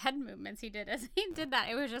seen the head movements he did as he did that.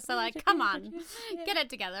 It was just so like, come on, get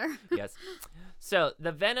it together. Yes. So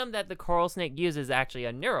the venom that the coral snake uses is actually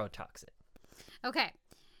a neurotoxin. Okay.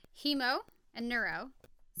 Hemo and neuro.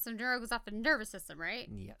 So neuro goes off the nervous system, right?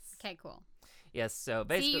 Yes. Okay, cool. Yes, so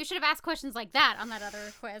basically... See, you should have asked questions like that on that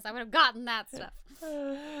other quiz. I would have gotten that stuff.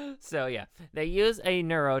 So, yeah. They use a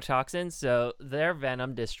neurotoxin, so their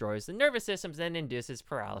venom destroys the nervous systems and induces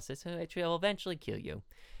paralysis, which will eventually kill you.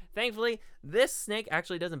 Thankfully, this snake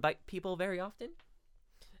actually doesn't bite people very often.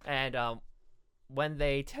 And when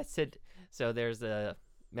they tested... So there's a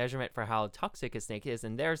measurement for how toxic a snake is,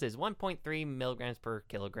 and theirs is 1.3 milligrams per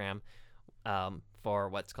kilogram for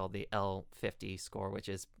what's called the L50 score, which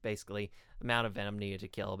is basically amount of venom needed to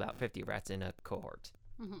kill about 50 rats in a cohort.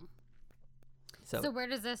 Mm-hmm. So where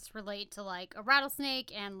does this relate to, like, a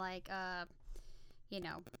rattlesnake and, like, a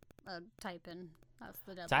taipan? That's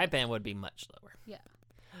the deadliest. Taipan would be much lower.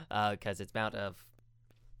 Yeah. Because its amount of...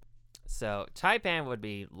 So taipan would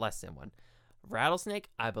be less than 1. Rattlesnake,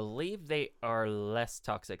 I believe they are less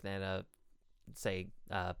toxic than a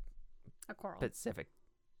coral. Pacific.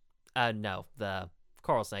 No, the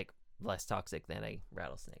coral snake less toxic than a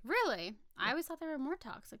rattlesnake. Really? I always thought they were more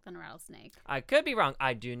toxic than a rattlesnake. I could be wrong.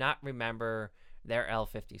 I do not remember their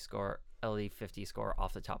LE50 score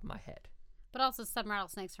off the top of my head. But also some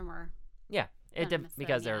rattlesnakes are more. Yeah,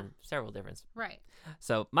 because there are several differences. Right.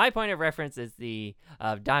 So my point of reference is the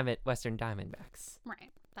Western Diamondbacks.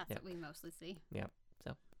 Right. That's what we mostly see. Yeah.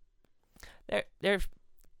 So there's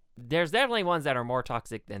definitely ones that are more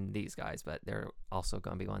toxic than these guys, but there are also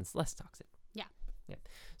going to be ones less toxic. Yeah. Yeah.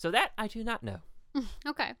 So that I do not know.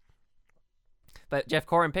 Okay. But Jeff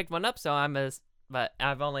Corrin picked one up, but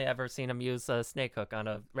I've only ever seen him use a snake hook on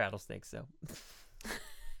a rattlesnake, so.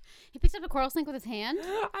 He picked up a coral snake with his hand?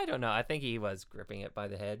 I don't know. I think he was gripping it by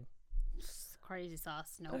the head. Crazy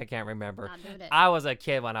sauce. No. I can't remember. Not doing it. I was a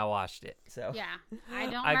kid when I watched it, so Yeah. I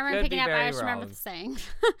don't I remember could picking be up. I very just remember wrong. the saying.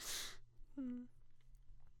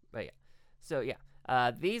 But yeah. So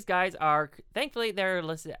yeah. These guys are thankfully they're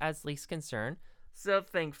listed as least concern. So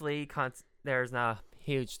thankfully there's not a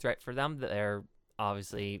huge threat for them. They're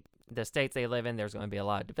obviously the states they live in. There's going to be a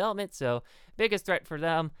lot of development. So biggest threat for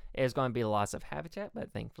them is going to be the loss of habitat.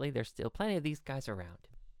 But thankfully there's still plenty of these guys around.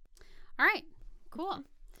 All right. Cool.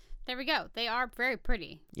 There we go. They are very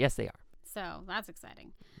pretty. Yes, they are. So that's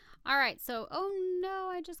exciting. All right. So, oh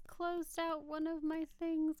no, I just closed out one of my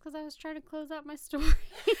things because I was trying to close out my story.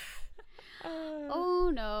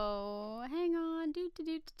 Oh no. Hang on.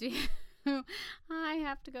 I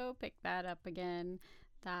have to go pick that up again.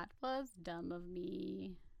 That was dumb of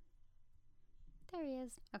me. There he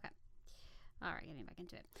is. Okay. All right, getting back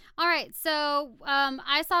into it. All right, so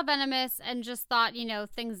I saw Venomous and just thought,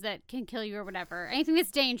 things that can kill you or whatever. Anything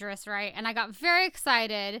that's dangerous, right? And I got very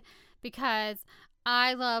excited because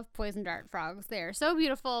I love poison dart frogs. They are so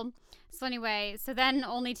beautiful. So anyway, so then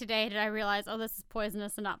only today did I realize, oh, this is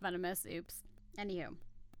poisonous and not venomous. Oops. Anywho.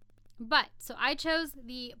 But, so I chose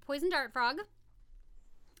the poison dart frog.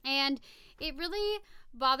 And it really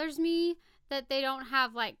bothers me that they don't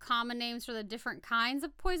have like common names for the different kinds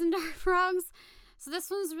of poison dart frogs. So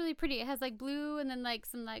this one's really pretty. It has like blue and then like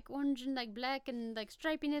some like orange and like black and like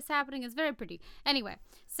stripiness happening. It's very pretty. Anyway,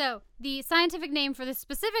 so the scientific name for this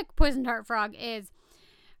specific poison dart frog is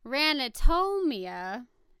Ranitomia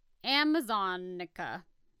amazonica.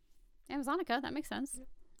 Amazonica, that makes sense.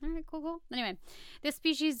 All right, cool. Anyway, this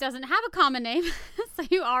species doesn't have a common name, so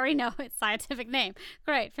you already know its scientific name.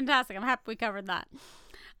 Great, fantastic. I'm happy we covered that.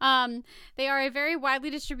 They are a very widely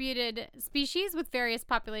distributed species with various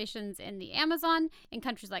populations in the Amazon, in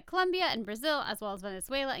countries like Colombia and Brazil, as well as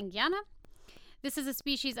Venezuela and Guyana. This is a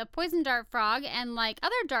species of poison dart frog, and like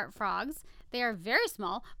other dart frogs, they are very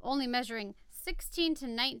small, only measuring 16 to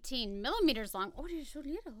 19 millimeters long. Oh, they're so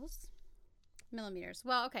little. Millimeters.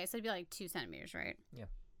 Well, okay, so it'd be like 2 centimeters, right? Yeah.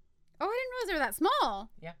 Oh, I didn't realize they were that small.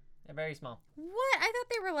 Yeah, they're very small. What? I thought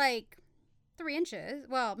they were like 3 inches.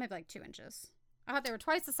 Well, maybe like 2 inches. I thought they were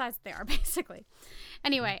twice the size that they are, basically.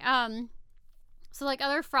 Anyway, so like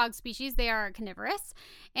other frog species, they are carnivorous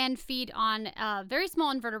and feed on very small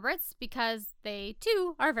invertebrates because they,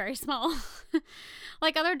 too, are very small.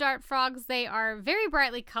 Like other dart frogs, they are very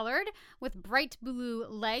brightly colored with bright blue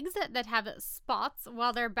legs that have spots,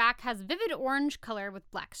 while their back has vivid orange color with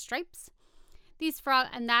black stripes. These frogs,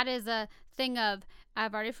 and that is a thing of,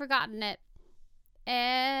 I've already forgotten it,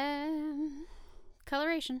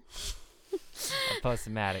 coloration.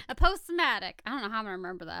 Apostematic. Apostematic. I don't know how I'm going to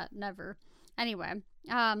remember that. Never. Anyway.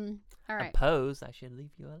 All right. Oppose, I should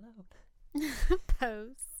leave you alone.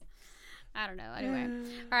 Pose. I don't know. Anyway.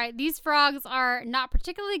 All right. These frogs are not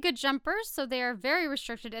particularly good jumpers, so they are very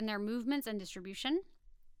restricted in their movements and distribution.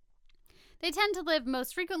 They tend to live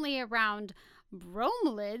most frequently around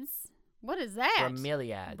bromeliads. What is that?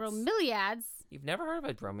 Bromeliads. Bromeliads. You've never heard of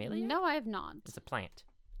a bromeliad? No, I have not. It's a plant.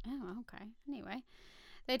 Oh, okay. Anyway.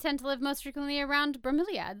 They tend to live most frequently around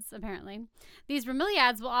bromeliads, apparently. These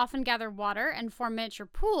bromeliads will often gather water and form miniature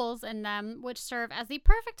pools in them, which serve as the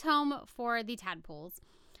perfect home for the tadpoles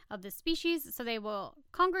of this species, so they will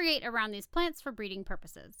congregate around these plants for breeding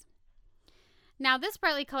purposes. Now, this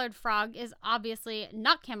brightly colored frog is obviously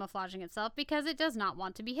not camouflaging itself because it does not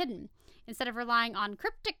want to be hidden. Instead of relying on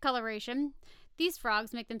cryptic coloration, these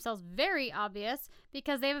frogs make themselves very obvious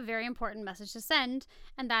because they have a very important message to send,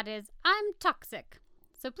 and that is, I'm toxic.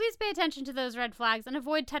 So please pay attention to those red flags and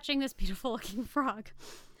avoid touching this beautiful looking frog.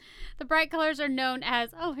 The bright colors are known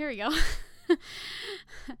as, oh, here we go.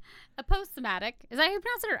 Apostematic. Is that how you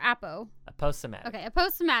pronounce it, or apo? Apostematic. Okay,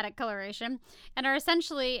 apostematic coloration, and are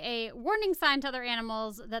essentially a warning sign to other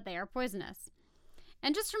animals that they are poisonous.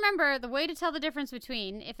 And just remember, the way to tell the difference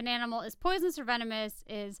between if an animal is poisonous or venomous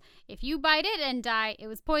is if you bite it and die, it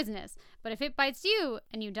was poisonous. But if it bites you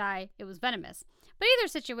and you die, it was venomous. But either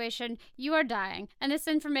situation, you are dying, and this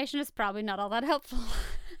information is probably not all that helpful.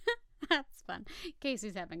 That's fun.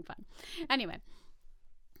 Casey's having fun. Anyway.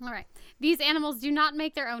 All right. These animals do not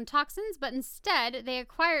make their own toxins, but instead they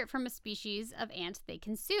acquire it from a species of ant they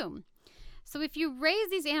consume. So if you raise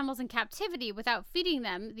these animals in captivity without feeding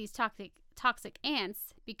them these toxic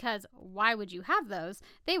ants, because why would you have those,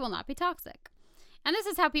 they will not be toxic. And this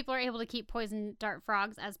is how people are able to keep poison dart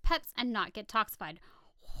frogs as pets and not get toxified.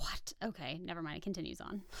 What? Okay, never mind. It continues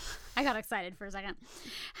on. I got excited for a second.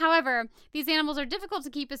 However, these animals are difficult to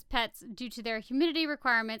keep as pets due to their humidity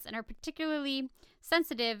requirements and are particularly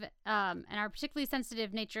sensitive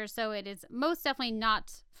nature. So it is most definitely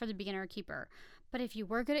not for the beginner keeper. But if you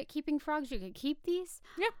were good at keeping frogs, you could keep these.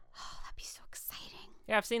 Yep. Oh, that'd be so exciting.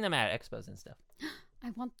 Yeah, I've seen them at expos and stuff. I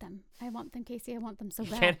want them. I want them, Casey. I want them so You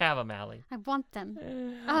bad. can't have them, Allie. I want them.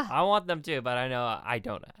 I want them too, but I know I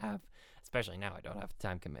don't have, especially now, I don't have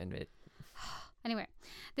time commitment. Anyway,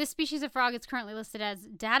 this species of frog is currently listed as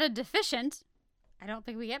data deficient. I don't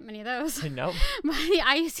think we get many of those. Nope. By the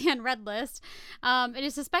IUCN Red List. It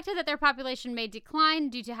is suspected that their population may decline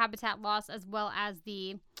due to habitat loss as well as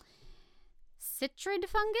the chytrid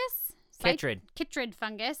fungus? Chytrid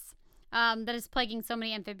fungus. That is plaguing so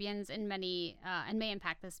many amphibians and may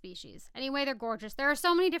impact this species. Anyway, they're gorgeous. There are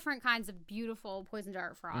so many different kinds of beautiful poison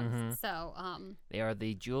dart frogs. Mm-hmm. So, they are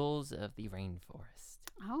the jewels of the rainforest.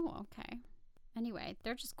 Oh, okay. Anyway,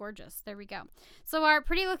 they're just gorgeous. There we go. So our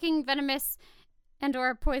pretty looking venomous and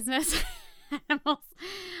or poisonous animals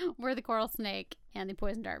were the coral snake and the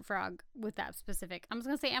poison dart frog with that specific. I'm just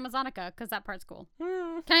going to say Amazonica because that part's cool.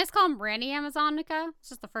 Can I just call him Randy Amazonica? It's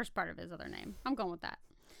just the first part of his other name. I'm going with that.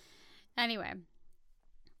 Anyway.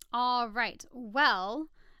 All right. Well,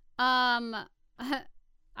 I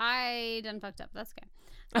done fucked up. That's okay.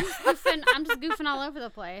 I'm just goofing all over the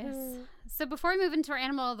place. So before we move into our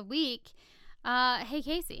animal of the week, hey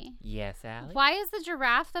Casey. Yes, Allie? Why is the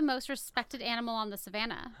giraffe the most respected animal on the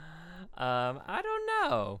savannah? I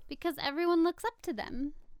don't know. Because everyone looks up to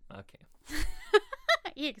them. Okay.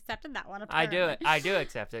 You accepted that one, apparently. I do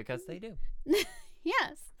accept it because they do.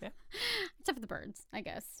 Yes. Yeah. Except for the birds, I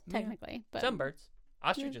guess, technically. Yeah. But some birds.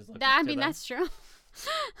 Ostriches look up I to mean, them. that's true.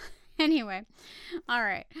 Anyway. All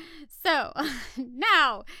right. So,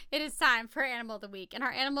 now it is time for Animal of the Week. And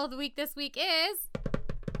our Animal of the Week this week is...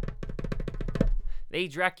 the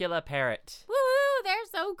Dracula parrot. Woohoo! They're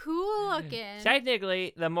so cool looking.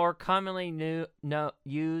 Technically, the more commonly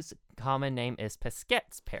used common name is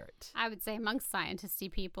Pesquet's parrot. I would say amongst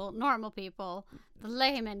scientisty people, normal people, the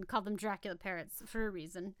laymen call them Dracula parrots for a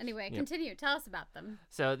reason. Anyway, continue. Tell us about them.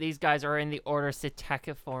 So these guys are in the order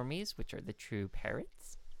Psittaciformes, which are the true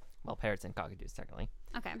parrots. Well, parrots and cockatoos, technically.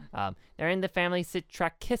 Okay. They're in the family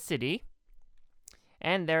Psittacicidae,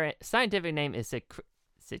 and their scientific name is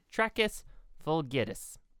Psittacus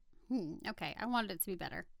fulgidus. Okay, I wanted it to be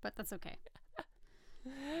better, but that's okay.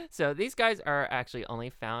 So these guys are actually only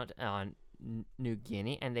found on New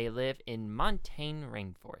Guinea, and they live in montane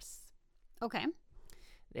rainforests. Okay.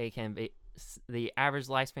 The average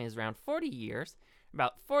lifespan is around 40 years,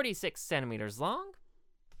 about 46 centimeters long.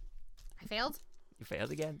 I failed. You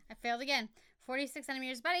failed again. I failed again. 46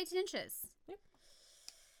 centimeters, about 18 inches. Yep.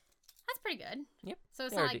 That's pretty good. Yep. So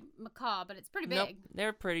it's not like macaw, but it's pretty big. Nope,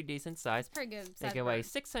 they're pretty decent size. Pretty good size. They can weigh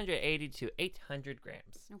 680 to 800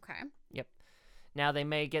 grams. Okay. Yep. Now, they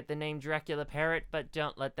may get the name Dracula parrot, but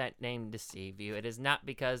don't let that name deceive you. It is not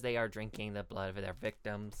because they are drinking the blood of their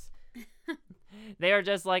victims. They are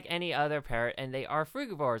just like any other parrot, and they are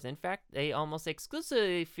frugivores. In fact, they almost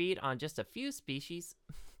exclusively feed on just a few species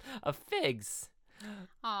of figs. Oh,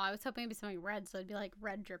 I was hoping it'd be something red, so it'd be like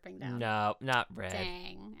red dripping down. No, not red.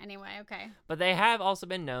 Dang. Anyway, okay. But they have also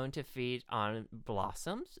been known to feed on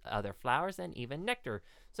blossoms, other flowers, and even nectar.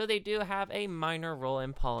 So they do have a minor role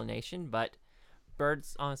in pollination, but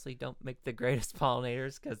birds honestly don't make the greatest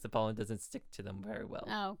pollinators because the pollen doesn't stick to them very well.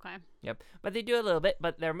 Oh, okay. Yep. But they do a little bit,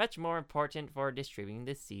 but they're much more important for distributing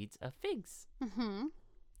the seeds of figs. Mm-hmm.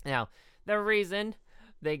 Now, the reason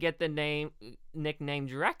they get the nickname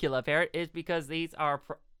Dracula parrot is because these are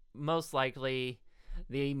most likely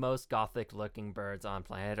the most gothic looking birds on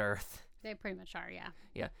planet Earth. They pretty much are, yeah.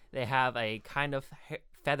 Yeah, they have a kind of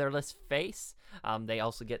featherless face. They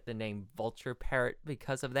also get the name vulture parrot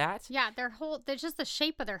because of that. Yeah, they're just the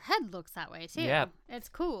shape of their head looks that way too. Yep. It's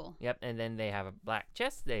cool. Yep, and then they have a black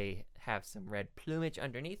chest. They have some red plumage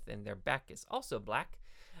underneath, and their back is also black.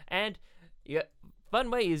 And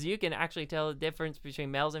fun way is you can actually tell the difference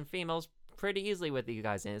between males and females pretty easily with these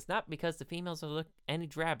guys, and it's not because the females are any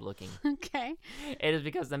drab looking. Okay. It is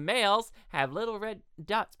because the males have little red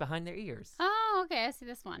dots behind their ears. Oh, okay. I see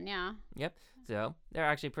this one. Yeah. Yep. So they're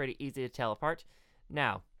actually pretty easy to tell apart.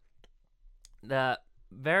 Now, the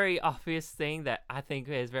very obvious thing that I think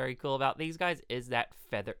is very cool about these guys is that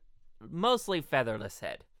mostly featherless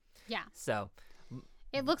head. Yeah. So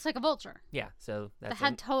it looks like a vulture. Yeah. So that's the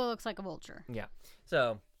head totally looks like a vulture. Yeah.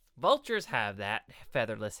 So vultures have that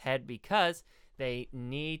featherless head because they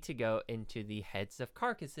need to go into the heads of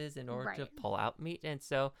carcasses in order to pull out meat. And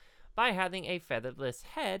so by having a featherless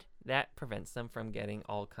head that prevents them from getting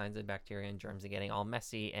all kinds of bacteria and germs and getting all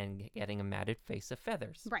messy and getting a matted face of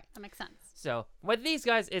feathers. Right, that makes sense. So with these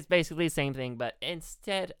guys, it's basically the same thing, but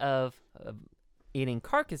instead of eating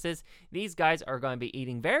carcasses, these guys are going to be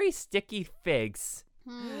eating very sticky figs.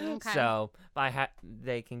 Okay. So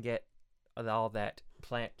they can get all that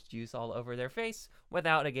plant juice all over their face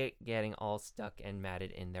without it getting all stuck and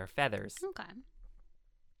matted in their feathers. Okay.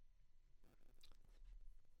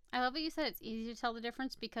 I love that you said it's easy to tell the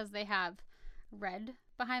difference because they have red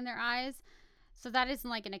behind their eyes. So that isn't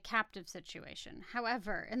like in a captive situation.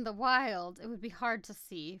 However, in the wild, it would be hard to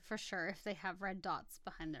see for sure if they have red dots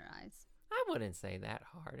behind their eyes. I wouldn't say that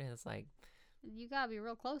hard. It's like, you gotta be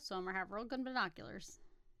real close to them or have real good binoculars.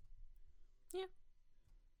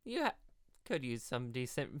 yeah, you could use some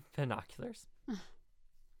decent binoculars.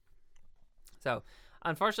 So,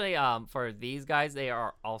 unfortunately, for these guys, they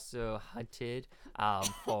are also hunted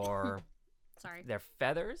for their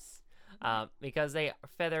feathers, because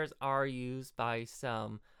feathers are used by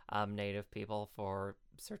some native people for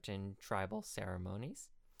certain tribal ceremonies.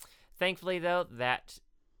 Thankfully, though, that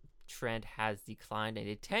trend has declined, and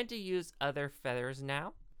they tend to use other feathers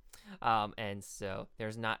now, and so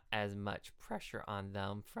there's not as much pressure on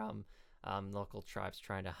them from local tribes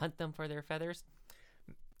trying to hunt them for their feathers.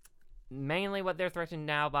 Mainly what they're threatened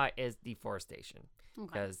now by is deforestation,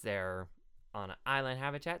 because they're on an island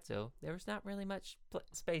habitat, so there's not really much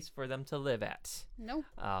space for them to live at. Nope.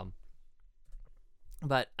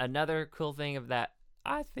 But another cool thing of that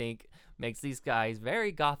I think makes these guys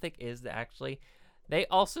very gothic is that actually they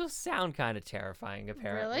also sound kind of terrifying,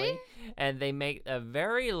 apparently. Really? And they make a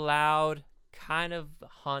very loud, kind of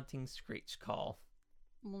haunting screech call.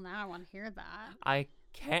 Well, now I want to hear that. I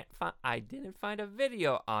didn't find a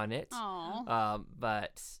video on it. Oh.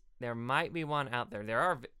 But there might be one out there. There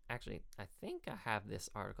are actually, I think I have this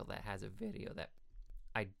article that has a video that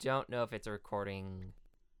I don't know if it's a recording.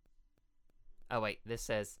 Oh wait, this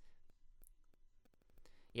says,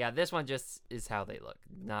 yeah, this one just is how they look,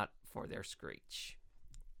 not for their screech.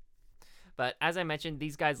 But as I mentioned,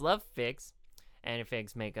 these guys love figs, and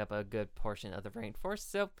figs make up a good portion of the rainforest.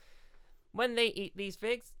 So when they eat these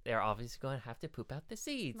figs, they're obviously going to have to poop out the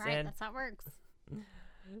seeds. Right, that's how it works.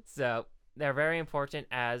 So they're very important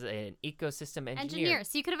as an ecosystem engineer.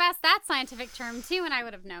 So you could have asked that scientific term too, and I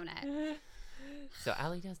would have known it. So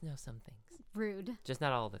Allie does know some things. Rude. Just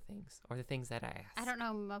not all the things, or the things that I asked. I don't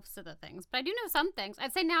know most of the things, but I do know some things.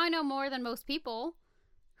 I'd say now I know more than most people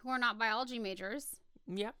who are not biology majors.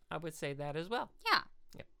 Yep, I would say that as well. Yeah.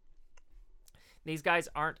 Yep. These guys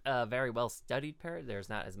aren't a very well-studied pair. There's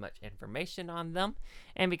not as much information on them.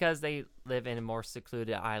 And because they live in a more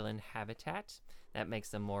secluded island habitat, that makes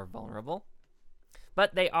them more vulnerable.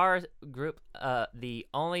 But they are the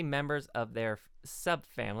only members of their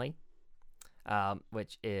subfamily,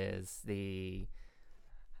 which is the,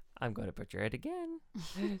 I'm going to butcher it again,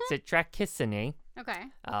 Citracicinae. Okay.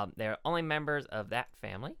 They're only members of that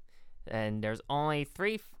family. And there's only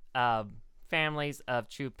 3 families of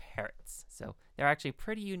true parrots. So they're actually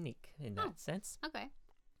pretty unique in that sense. Okay.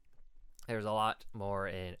 There's a lot more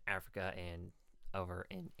in Africa and over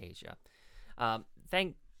in Asia.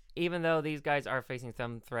 Even though these guys are facing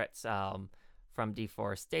some threats from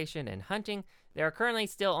deforestation and hunting, they are currently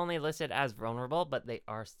still only listed as vulnerable, but they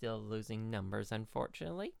are still losing numbers,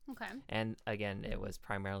 unfortunately. Okay. And again, it was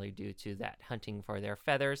primarily due to that hunting for their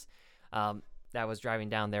feathers that was driving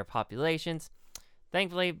down their populations.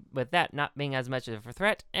 Thankfully, with that not being as much of a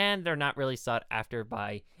threat, and they're not really sought after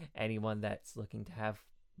by anyone that's looking to have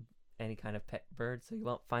any kind of pet bird, so you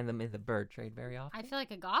won't find them in the bird trade very often. I feel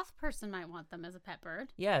like a goth person might want them as a pet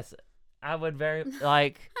bird. Yes, I would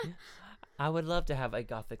I would love to have a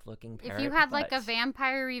gothic-looking parrot. If you had like a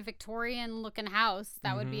vampire-y Victorian-looking house,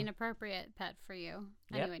 that would be an appropriate pet for you.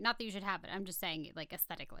 Anyway, not that you should have it. I'm just saying, like,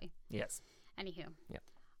 aesthetically. Yes. Anywho. Yep.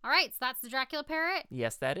 All right, so that's the Dracula parrot.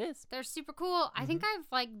 Yes, that is. They're super cool. I think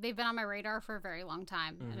they've been on my radar for a very long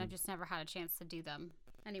time, and I've just never had a chance to do them.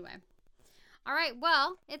 Anyway. All right,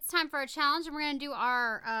 well, it's time for a challenge, and we're going to do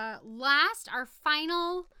our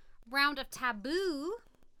final round of taboo.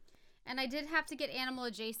 And I did have to get animal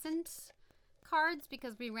adjacent cards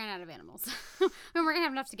because we ran out of animals. And we're going to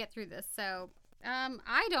have enough to get through this. So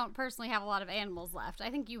I don't personally have a lot of animals left. I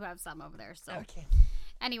think you have some over there. So okay.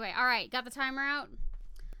 Anyway, all right, got the timer out?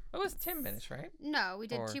 It was 10 minutes, right? No, we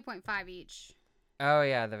did 2.5 each. Oh,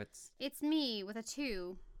 yeah. That's... It's me with a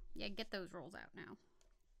 2. Yeah, get those rolls out now.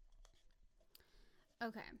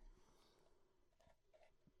 Okay.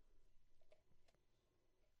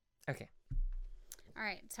 Okay. All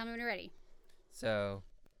right, tell me when you're ready. So,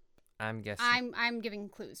 I'm guessing. I'm giving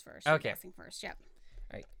clues first. Okay. You're guessing first, yep.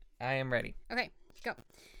 All right. I am ready. Okay, go.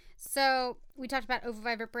 So we talked about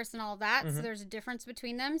oviviparous and all of that. Mm-hmm. So there's a difference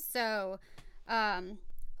between them. So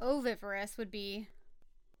oviparous would be...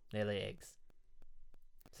 They lay eggs.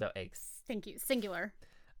 So eggs. Thank you. Singular.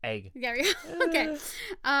 Egg. There we go. Okay.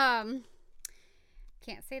 Can't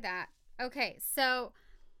say that. Okay, so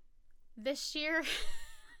this year,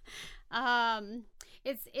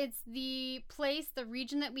 it's the place, the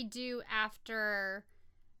region that we do after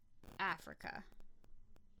Africa.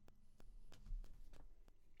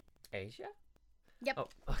 Asia? Yep. Oh,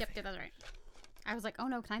 okay. Yep, that's right. I was like, oh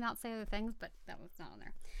no, can I not say other things? But that was not on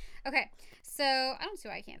there. Okay, so I don't see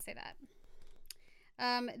why I can't say that.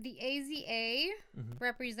 The AZA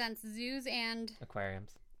represents zoos and...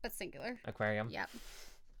 Aquariums. But singular. Aquarium. Yep.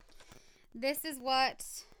 This is what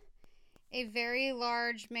a very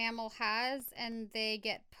large mammal has, and they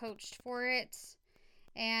get poached for it.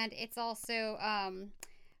 And it's also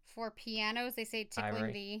for pianos. They say tickling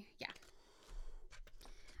Ivory.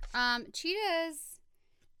 Cheetahs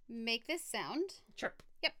make this sound. Chirp.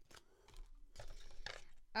 Yep.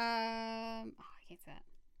 I can't say that.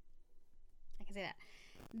 I can say that.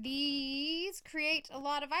 These create a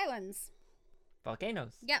lot of islands.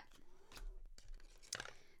 Volcanoes. Yep.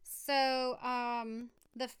 So,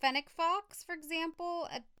 the fennec fox, for example,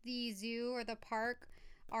 at the zoo or the park,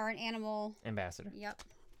 are an animal ambassador. Yep.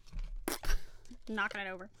 Knocking it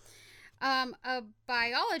over. A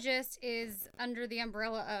biologist is under the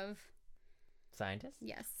umbrella of scientist.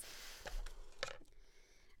 Yes.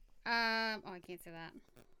 I can't say that.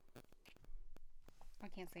 I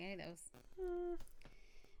can't say any of those.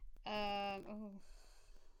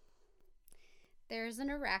 There's an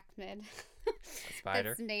arachnid. A spider.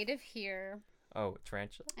 That's native here. Oh,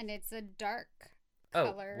 tarantula. And it's a dark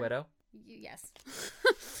color. Oh, widow. Yes.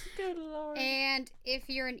 Good Lord. And if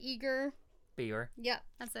you're an eager... Beaver. Yep,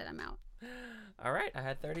 that's it. I'm out. All right, I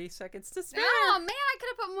had 30 seconds to spare. Oh, man, I could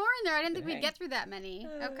have put more in there. I didn't think we'd get through that many.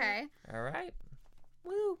 Okay. All right.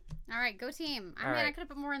 Woo. All right, go team. I could have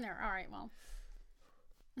put more in there. All right, well.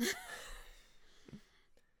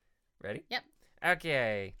 Ready? Yep.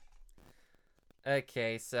 Okay.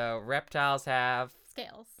 Okay, so reptiles have...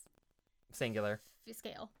 Scales. Singular.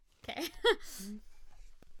 Scale. Okay.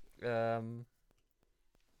 Really?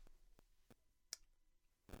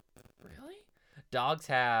 Dogs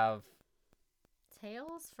have...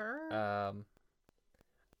 Tails, fur.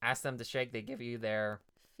 Ask them to shake, they give you their...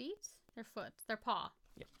 Feet? Their foot. Their paw.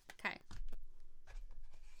 Yep. Okay.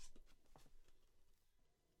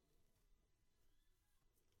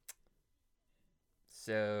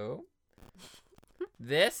 So,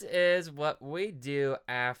 this is what we do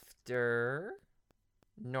after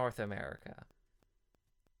North America.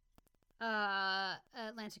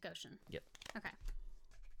 Atlantic Ocean. Yep. Okay.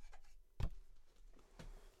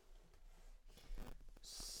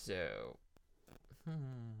 So,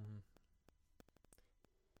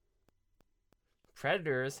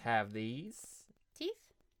 predators have these.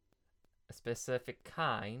 Teeth? A specific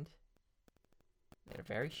kind. They're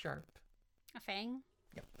very sharp. A fang?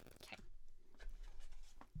 Yep. Okay.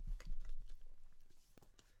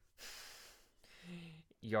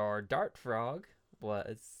 Your dart frog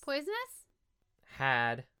was... Poisonous?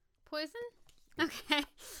 Had... Poison? Okay.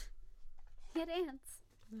 He had ants.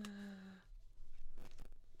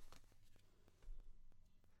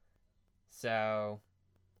 So,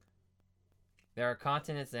 there are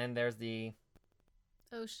continents and there's the...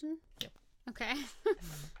 Ocean? Yep. Okay.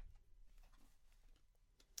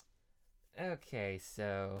 Okay,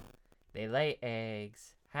 so they lay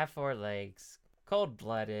eggs, have 4 legs,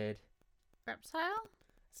 cold-blooded, Reptile?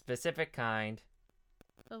 specific kind.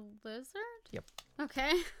 The lizard? Yep.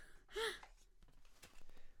 Okay.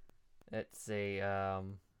 Let's see,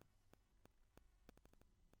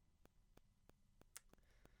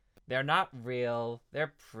 they're not real,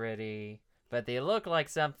 they're pretty, but they look like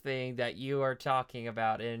something that you are talking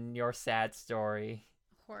about in your sad story.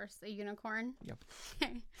 Horse, a unicorn? Yep.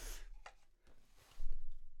 Okay.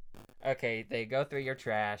 Okay, they go through your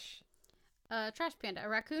trash. Trash panda, a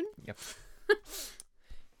raccoon? Yep.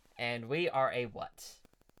 And we are a what?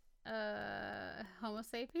 Homo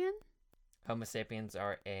sapien? Homo sapiens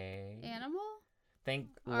are a... Animal? Think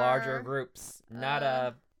larger Are, groups, not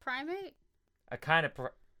a primate? kind of...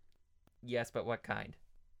 Yes, but what kind?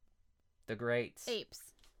 The greats.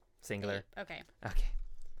 Apes. Singular. Ape. Okay. Okay.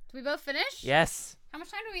 Did we both finish? Yes. How much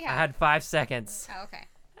time do we I have? had 5 seconds. Oh, okay.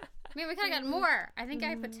 I mean, we could have gotten more. I think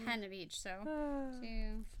I put 10 of each, so 2, 4.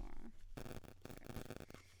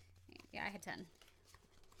 Yeah, I had 10.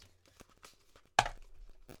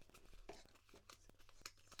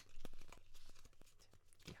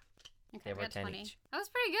 Yeah. Okay, They we were got 10 20. each. That was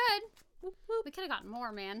pretty good. We could have gotten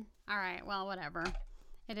more, man. All right, well, whatever.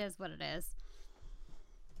 It is what it is.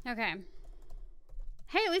 Okay.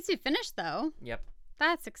 Hey, at least we finished, though. Yep.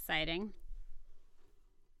 That's exciting.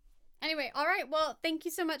 Anyway, all right. Well, thank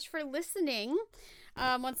you so much for listening.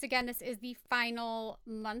 Once again, this is the final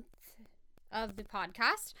month of the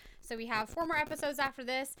podcast. So we have 4 more episodes after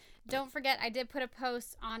this. Don't forget, I did put a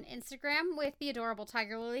post on Instagram with the adorable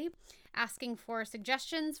Tiger Lily asking for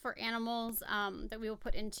suggestions for animals that we will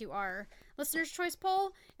put into our listener's choice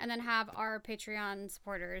poll and then have our Patreon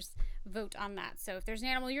supporters vote on that. So if there's an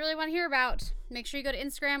animal you really want to hear about, make sure you go to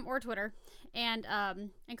Instagram or Twitter and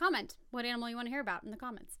comment what animal you want to hear about in the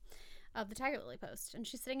comments of the Tiger Lily post. And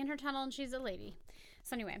she's sitting in her tunnel and she's a lady.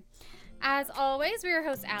 So anyway, as always, we're your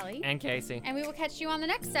host, Allie. And Casey. And we will catch you on the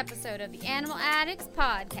next episode of the Animal Addicts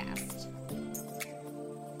Podcast.